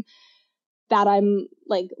everything that I'm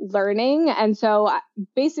like learning. And so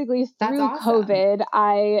basically through COVID,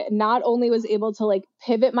 I not only was able to like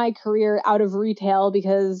pivot my career out of retail,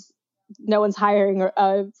 because no one's hiring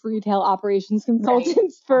retail operations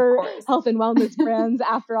consultants for health and wellness brands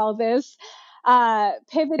after all this.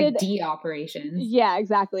 Pivoted. Like D operations. Yeah,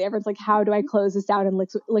 exactly. Everyone's like, how do I close this down and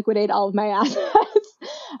liquidate all of my assets?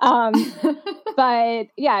 But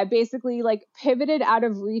yeah, basically like pivoted out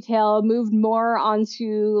of retail, moved more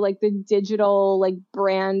onto like the digital like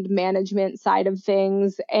brand management side of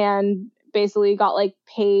things, and basically got like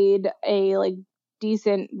paid a like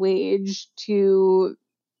decent wage to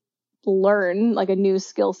learn like a new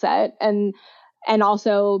skill set. And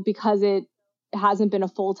also because it hasn't been a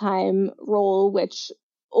full-time role, which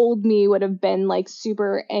old me would have been like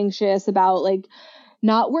super anxious about like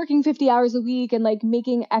not working 50 hours a week and like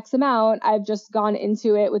making X amount. I've just gone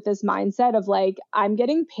into it with this mindset of like, I'm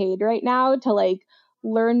getting paid right now to like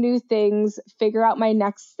learn new things, figure out my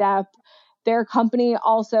next step. Their company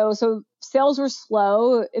also, so sales were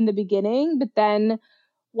slow in the beginning, but then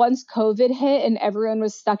once COVID hit and everyone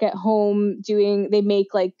was stuck at home they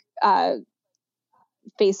make like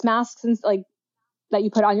face masks and like that you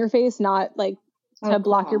put on your face, not like to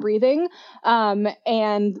block your breathing.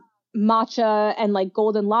 And matcha and like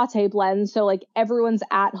golden latte blends. So like everyone's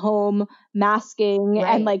at home masking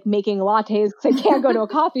and like making lattes because they can't go to a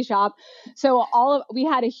coffee shop. So we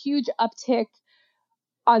had a huge uptick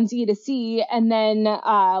on D2C. And then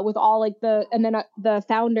with all like the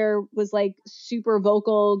founder was like super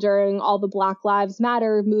vocal during all the Black Lives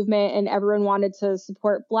Matter movement, and everyone wanted to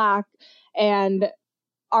support Black. And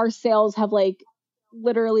our sales have like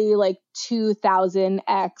literally like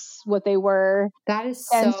 2,000x what they were that is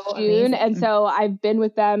since so June. amazing. And so I've been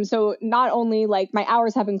with them. So not only like my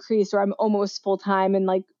hours have increased, or I'm almost full time and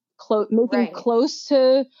like making close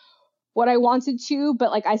to what I wanted to,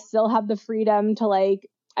 but like I still have the freedom to like,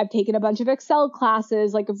 I've taken a bunch of Excel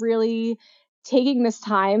classes, like really taking this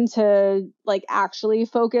time to like actually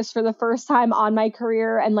focus for the first time on my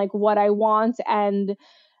career and like what I want, and,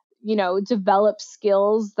 you know, develop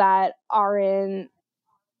skills that aren't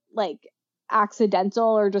like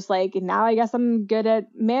accidental or just like, now I guess I'm good at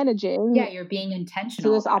managing. Yeah, you're being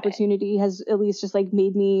intentional. So this opportunity has at least just like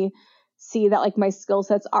made me see that like my skill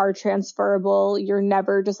sets are transferable. You're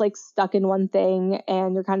never just like stuck in one thing,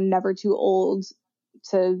 and you're kind of never too old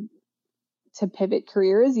to pivot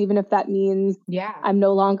careers, even if that means I'm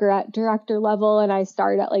no longer at director level and I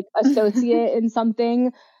start at like associate in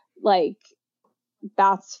something. Like,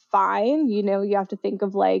 that's fine. You know, you have to think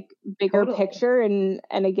of like bigger picture, and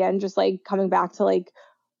again, just like coming back to like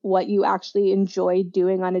what you actually enjoy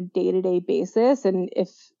doing on a day-to-day basis. And if,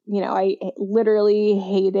 you know, I literally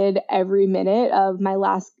hated every minute of my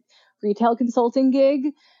last retail consulting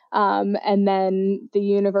gig, and then the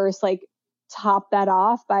universe like topped that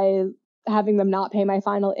off by having them not pay my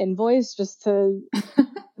final invoice just to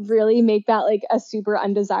really make that like a super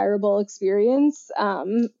undesirable experience.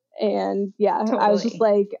 And yeah, totally. I was just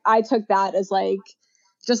like, I took that as like,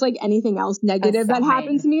 just like anything else negative that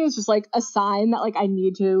happened to me, is just like a sign that like I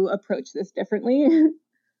need to approach this differently.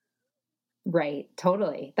 Right.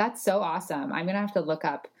 Totally. That's so awesome. I'm going to have to look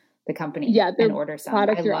up the company and order some. I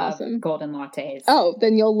love awesome. Golden lattes. Oh,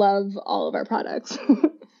 then you'll love all of our products.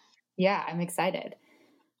 Yeah, I'm excited.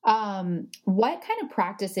 What kind of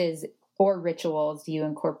practices or rituals do you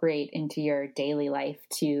incorporate into your daily life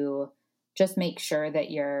to just make sure that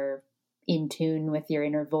you're in tune with your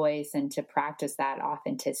inner voice and to practice that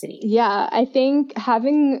authenticity? Yeah, I think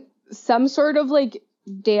having some sort of like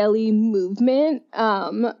daily movement.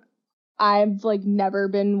 I've like never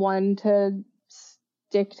been one to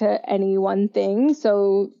stick to any one thing.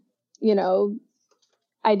 So, you know,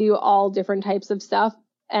 I do all different types of stuff,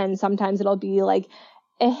 and sometimes it'll be like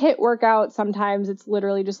a HIIT workout. Sometimes it's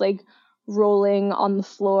literally just like rolling on the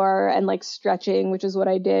floor and like stretching, which is what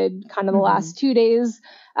I did kind of the last 2 days.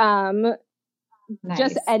 Nice.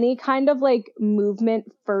 Just any kind of like movement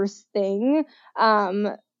first thing.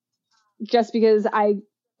 Just because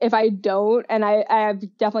if I don't, and I've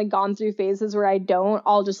definitely gone through phases where I don't,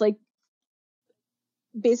 I'll just like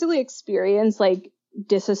basically experience like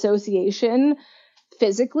disassociation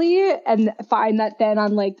physically, and find that then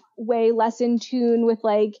I'm like way less in tune with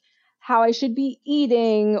like how I should be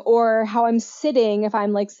eating or how I'm sitting. If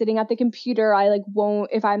I'm like sitting at the computer, I like won't,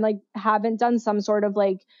 if I'm like haven't done some sort of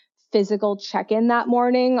like physical check-in that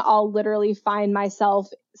morning, I'll literally find myself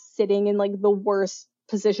sitting in like the worst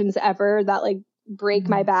positions ever that like break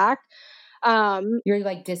my back. You're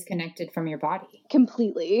like disconnected from your body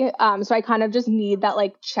completely. So I kind of just need that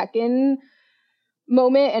like check-in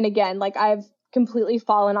moment. And again, like I've completely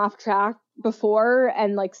fallen off track before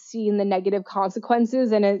and like seen the negative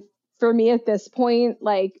consequences. And it, for me at this point,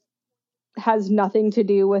 like has nothing to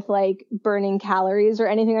do with like burning calories or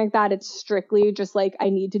anything like that. It's strictly just like I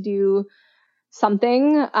need to do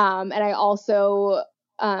something. And I also,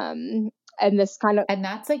 and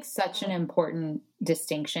that's like such an important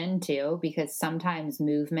distinction too, because sometimes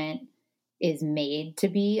movement is made to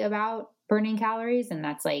be about burning calories, and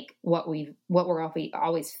that's like what we're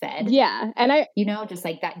always fed. Yeah. And I, you know, just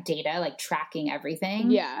like that data, like tracking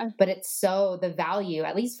everything. Yeah. But it's so, the value,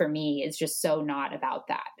 at least for me, is just so not about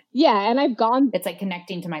that. Yeah. And it's like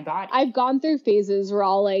connecting to my body. I've gone through phases where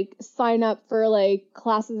I'll like sign up for like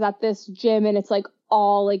classes at this gym, and it's like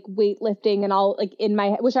all like weightlifting and all like in my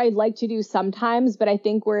head, which I like to do sometimes, but I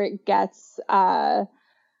think where it gets, where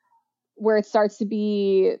it starts to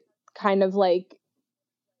be kind of like,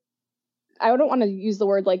 I don't want to use the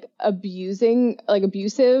word like abusive,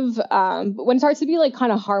 but when it starts to be like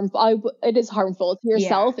kind of harmful, it is harmful to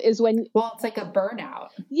yourself. Yeah. Is when, well, it's like a burnout.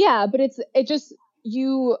 Yeah, but it just,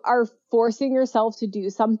 you are forcing yourself to do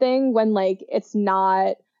something when like it's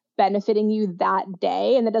not benefiting you that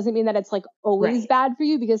day. And that doesn't mean that it's like always bad for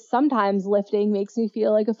you, because sometimes lifting makes me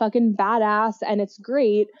feel like a fucking badass and it's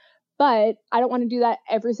great. But I don't want to do that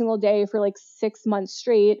every single day for like 6 months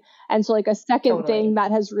straight. And so like a second thing that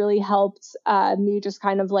has really helped me just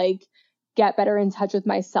kind of like get better in touch with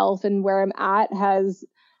myself and where I'm at has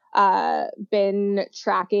been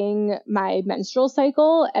tracking my menstrual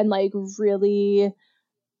cycle and like really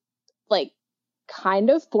like kind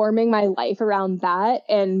of forming my life around that.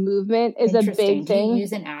 And movement is a big thing. Do you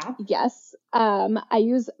use an app? Yes. I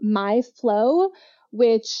use MyFlow,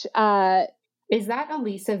 which is that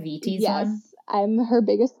Alisa Vitti's one? Yes, I'm her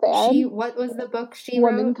biggest fan. What was the book she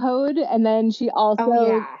Woman wrote? Code. And then she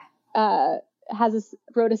also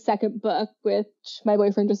wrote a second book, which my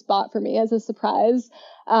boyfriend just bought for me as a surprise,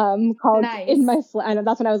 called Nice. In My Flesh. I know,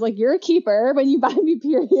 that's when I was like, you're a keeper when you buy me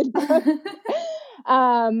period books.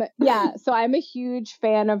 Yeah, so I'm a huge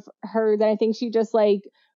fan of hers, and I think she just like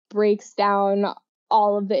breaks down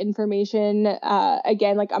all of the information.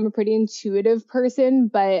 Again, like I'm a pretty intuitive person,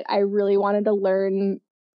 but I really wanted to learn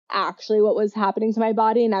actually what was happening to my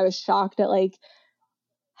body, and I was shocked at like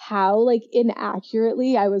how like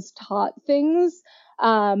inaccurately I was taught things.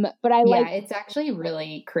 But I like, it's actually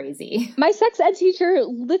really crazy. my sex ed teacher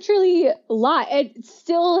literally lied. It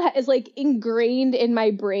still is like ingrained in my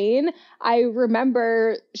brain. I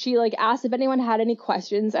remember she like asked if anyone had any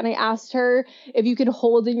questions, and I asked her if you could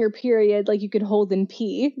hold in your period like you could hold in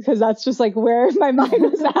pee, because that's just like where my mind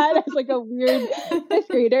was at as like a weird fifth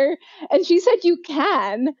grader. And she said you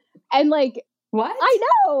can. And like, What? I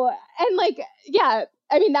know. And like, yeah,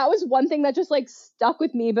 I mean, that was one thing that just like stuck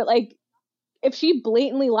with me. But like, if she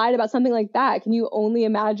blatantly lied about something like that, can you only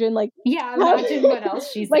imagine like, Yeah, imagine what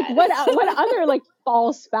else she said. like what other like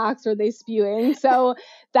false facts are they spewing? So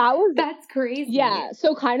that's crazy. Yeah,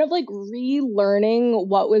 so kind of like relearning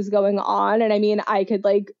what was going on. And I mean, I could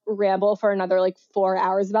like ramble for another like 4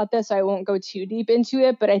 hours about this, so I won't go too deep into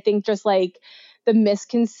it, but I think just like the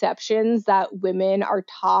misconceptions that women are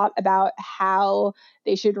taught about how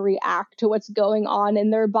they should react to what's going on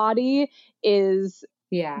in their body is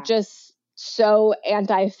just so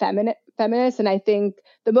feminist. And I think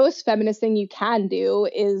the most feminist thing you can do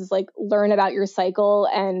is like learn about your cycle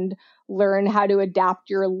and learn how to adapt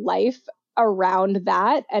your life around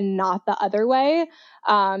that and not the other way.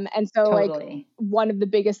 And so totally. Like one of the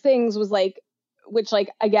biggest things was like, which like,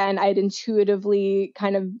 again, I'd intuitively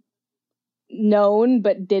kind of known,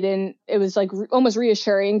 but didn't, it was like almost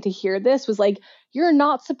reassuring to hear this, was like, you're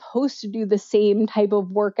not supposed to do the same type of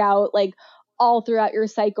workout like all throughout your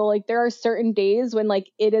cycle. Like there are certain days when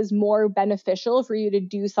like it is more beneficial for you to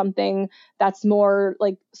do something that's more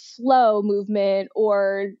like slow movement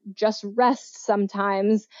or just rest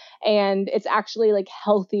sometimes. And it's actually like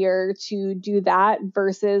healthier to do that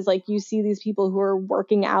versus like you see these people who are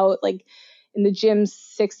working out like in the gym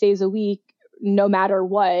 6 days a week, no matter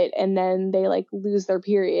what, and then they like lose their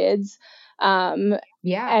periods. And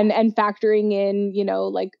factoring in, you know,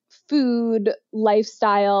 like food,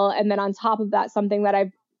 lifestyle, and then on top of that, something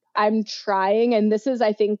that I'm trying, and this is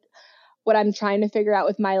I think what I'm trying to figure out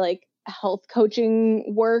with my like health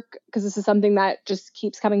coaching work, because this is something that just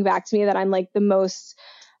keeps coming back to me that I'm like the most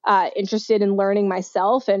interested in learning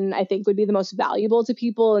myself, and I think would be the most valuable to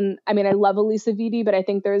people. And I mean, I love Alisa Vitti, but I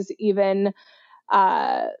think there's even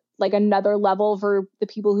like another level for the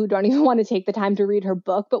people who don't even want to take the time to read her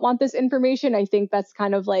book but want this information. I think that's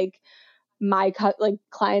kind of like my like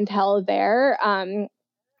clientele there.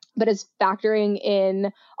 But it's factoring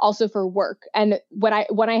in also for work. And when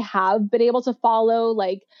I have been able to follow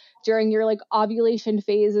like during your like ovulation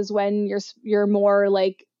phase is when you're more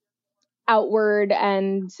like outward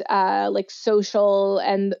and like social,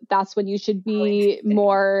 and that's when you should be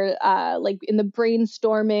more like in the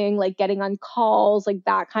brainstorming, like getting on calls, like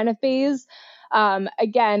that kind of phase.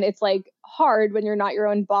 Again, it's like hard when you're not your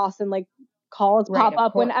own boss and like calls pop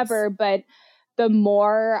up whenever, but the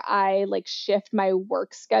more I like shift my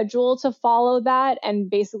work schedule to follow that, and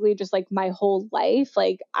basically just like my whole life,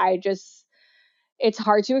 like it's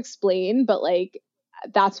hard to explain, but like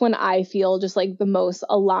that's when I feel just like the most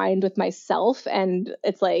aligned with myself. And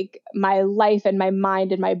it's like my life and my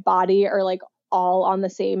mind and my body are like all on the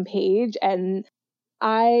same page. And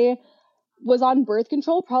I was on birth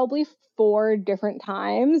control probably 4 different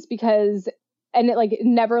times and it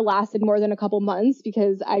never lasted more than a couple months,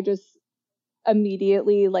 because I just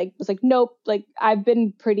immediately like was like, nope, like I've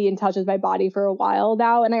been pretty in touch with my body for a while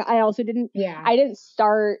now. And I also I didn't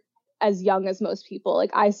start as young as most people. Like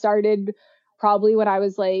I started probably when I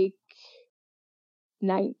was like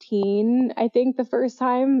 19, I think the first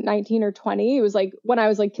time, 19 or 20. It was like when I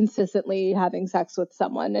was like consistently having sex with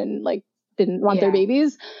someone and like didn't want their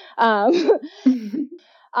babies. The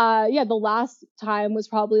last time was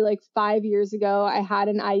probably like 5 years ago. I had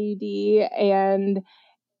an IUD, and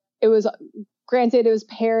it was, granted, it was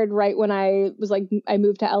paired right when I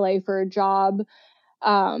moved to LA for a job.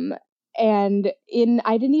 And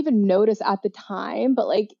I didn't even notice at the time, but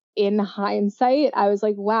like in hindsight, I was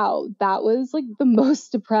like, wow, that was like the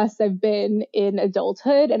most depressed I've been in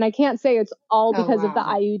adulthood. And I can't say it's all because of the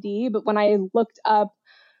IUD, but when I looked up,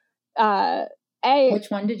 which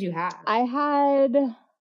one did you have? I had,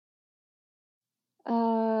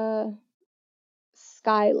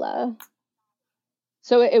 Skyla.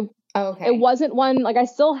 So it wasn't one, like I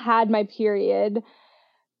still had my period,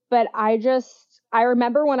 but I just I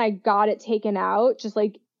remember when I got it taken out, just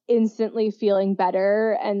like instantly feeling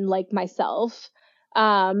better and like myself.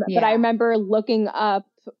 But I remember looking up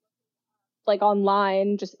like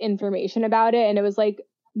online just information about it, and it was like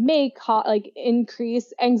like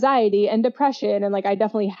increase anxiety and depression, and like I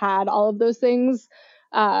definitely had all of those things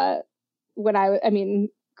when I mean,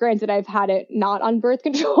 granted, I've had it not on birth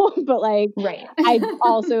control, but like right. I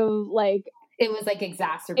also like it was like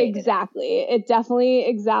exacerbated. Exactly. It definitely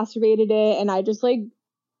exacerbated it, and I just like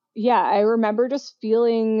I remember just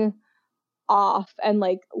feeling off and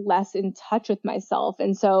like less in touch with myself.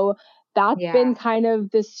 And so that's been kind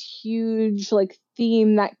of this huge like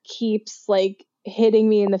theme that keeps like hitting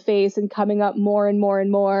me in the face and coming up more and more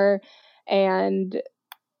and more. And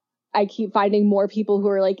I keep finding more people who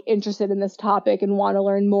are like interested in this topic and want to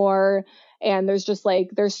learn more. And there's just like,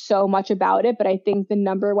 there's so much about it. But I think the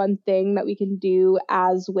number one thing that we can do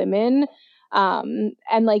as women, and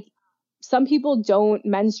like some people don't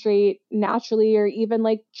menstruate naturally, or even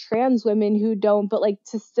like trans women who don't, but like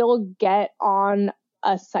to still get on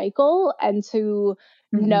a cycle and to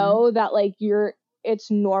know that like it's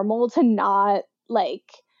normal to not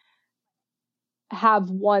like have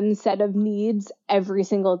one set of needs every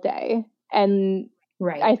single day. And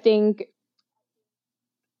I think,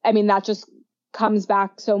 I mean, that just comes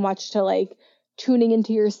back so much to like tuning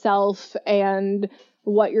into yourself and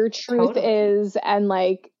what your truth is, and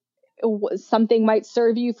like something might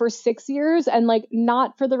serve you for 6 years and like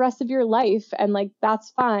not for the rest of your life, and like that's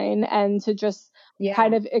fine. And to just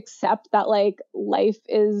kind of accept that like life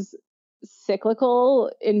is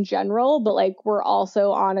cyclical in general, but like we're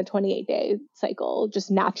also on a 28-day cycle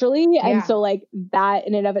just naturally. And so like that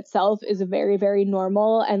in and of itself is very, very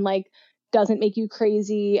normal, and like doesn't make you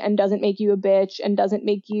crazy, and doesn't make you a bitch, and doesn't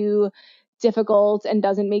make you difficult, and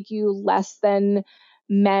doesn't make you less than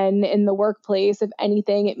men in the workplace. If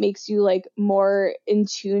anything, it makes you like more in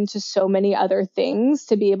tune to so many other things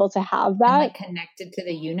to be able to have that, and like connected to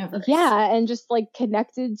the universe. And just like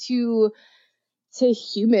connected to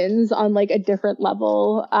humans on like a different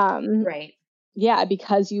level.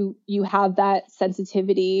 Because you have that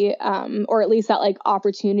sensitivity, or at least that like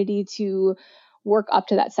opportunity to work up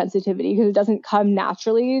to that sensitivity, because it doesn't come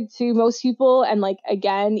naturally to most people. And like,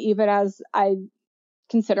 again, even as I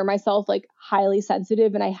consider myself like highly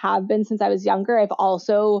sensitive, and I have been since I was younger, I've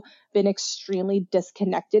also been extremely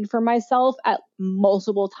disconnected from myself at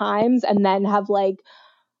multiple times, and then have like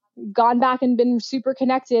gone back and been super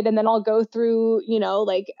connected. And then I'll go through,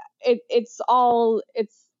 like it's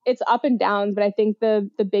up and down. But I think the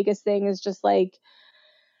biggest thing is just like,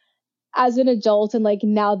 as an adult, and like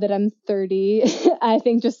now that I'm 30, I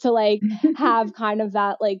think just to like have kind of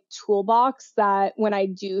that like toolbox, that when I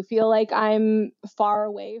do feel like I'm far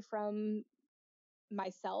away from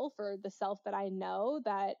myself, or the self that I know,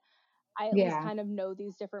 that I at least kind of know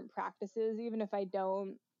these different practices, even if I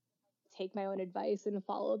don't take my own advice and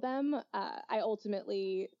follow them. I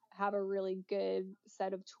ultimately have a really good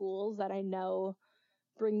set of tools that I know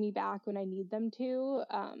bring me back when I need them to.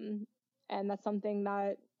 And that's something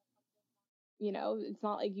that, it's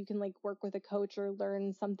not like you can like work with a coach or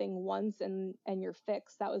learn something once and you're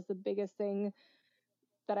fixed. That was the biggest thing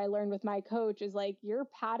that I learned with my coach, is like, your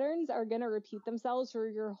patterns are going to repeat themselves for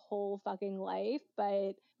your whole fucking life.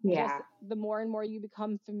 But just the more and more you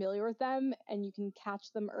become familiar with them, and you can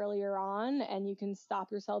catch them earlier on, and you can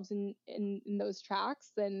stop yourselves in those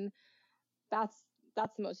tracks, then that's the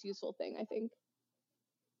most useful thing, I think.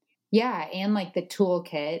 Yeah. And like the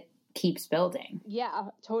toolkit keeps building. Yeah,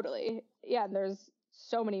 totally. Yeah. And there's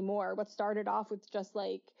so many more. What started off with just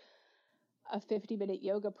like a 50-minute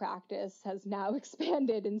yoga practice has now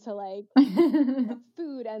expanded into like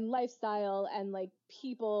food and lifestyle, and like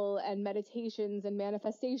people, and meditations, and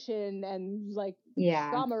manifestation, and like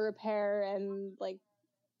trauma repair, and like,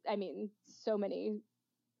 I mean, so many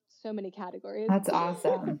categories. That's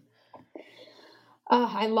awesome.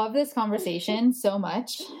 I love this conversation so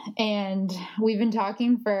much, and we've been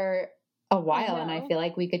talking for a while, and I feel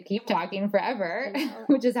like we could keep talking forever,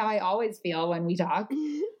 which is how I always feel when we talk.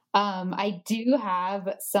 I do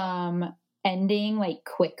have some ending, like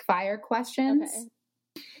quick fire questions.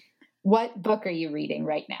 Okay. What book are you reading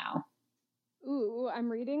right now? Ooh, I'm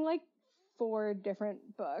reading like 4 different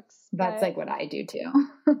books. That's like what I do too.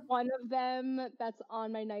 One of them that's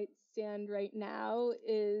on my nightstand right now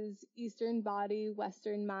is Eastern Body,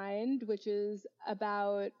 Western Mind, which is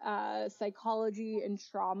about psychology and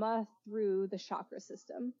trauma through the chakra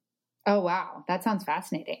system. Oh, wow. That sounds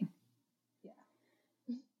fascinating. Yeah.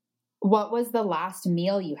 What was the last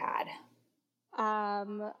meal you had?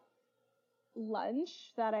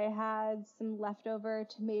 Lunch that I had some leftover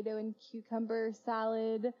tomato and cucumber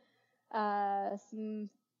salad. some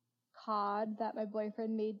cod that my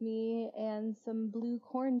boyfriend made me, and some blue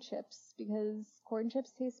corn chips because corn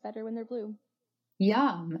chips taste better when they're blue.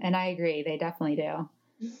 Yum. And I agree. They definitely do.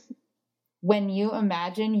 When you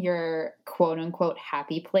imagine your quote unquote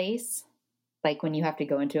happy place, like when you have to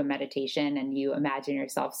go into a meditation and you imagine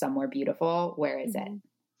yourself somewhere beautiful, where is it?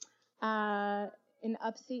 In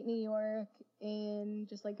upstate New York, in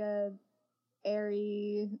just like a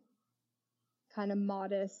airy, kind of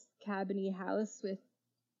modest cabiny house with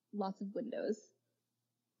lots of windows.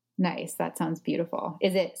 Nice. That sounds beautiful.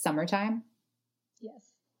 Is it summertime? Yes.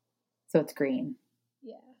 So it's green.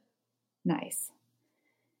 Yeah. Nice.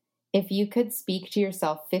 If you could speak to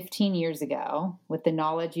yourself 15 years ago with the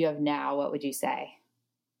knowledge you have now, what would you say?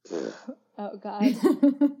 Oh, God.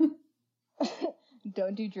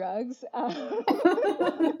 Don't do drugs.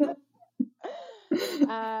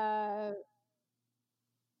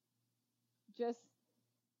 Just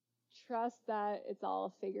trust that it's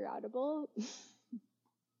all figure-outable.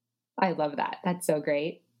 I love that. That's so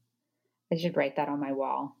great. I should write that on my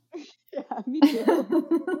wall. Yeah, me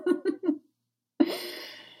too.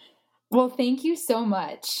 Well, thank you so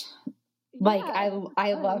much. Like, Yeah,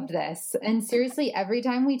 I loved this. And seriously, every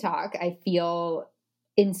time we talk, I feel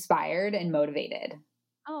inspired and motivated.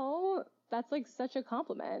 Oh, that's like such a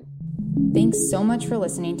compliment. Thanks so much for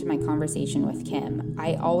listening to my conversation with Kim.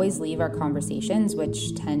 I always leave our conversations,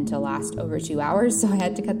 which tend to last over 2 hours, so I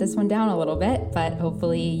had to cut this one down a little bit, but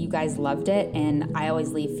hopefully you guys loved it, and I always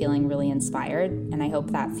leave feeling really inspired, and I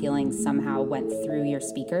hope that feeling somehow went through your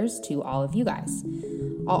speakers to all of you guys.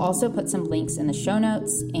 I'll also put some links in the show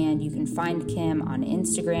notes, and you can find Kim on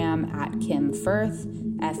Instagram at Kim Firth,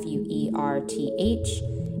 Fuerth,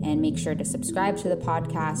 and make sure to subscribe to the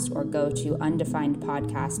podcast or go to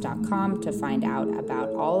undefinedpodcast.com to find out about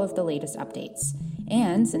all of the latest updates.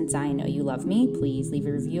 And since I know you love me, please leave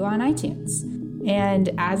a review on iTunes. And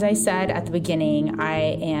as I said at the beginning, I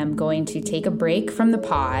am going to take a break from the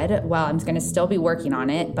pod. Well, I'm going to still be working on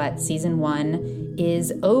it, but season 1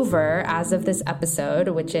 is over as of this episode,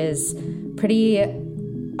 which is pretty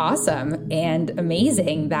awesome and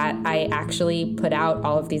amazing that I actually put out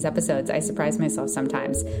all of these episodes. I surprise myself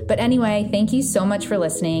sometimes. But anyway, thank you so much for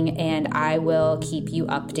listening, and I will keep you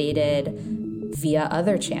updated via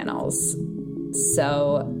other channels.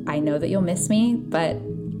 So I know that you'll miss me, but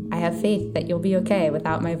I have faith that you'll be okay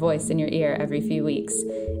without my voice in your ear every few weeks.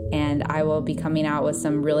 And I will be coming out with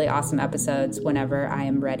some really awesome episodes whenever I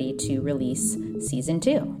am ready to release season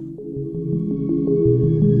 2.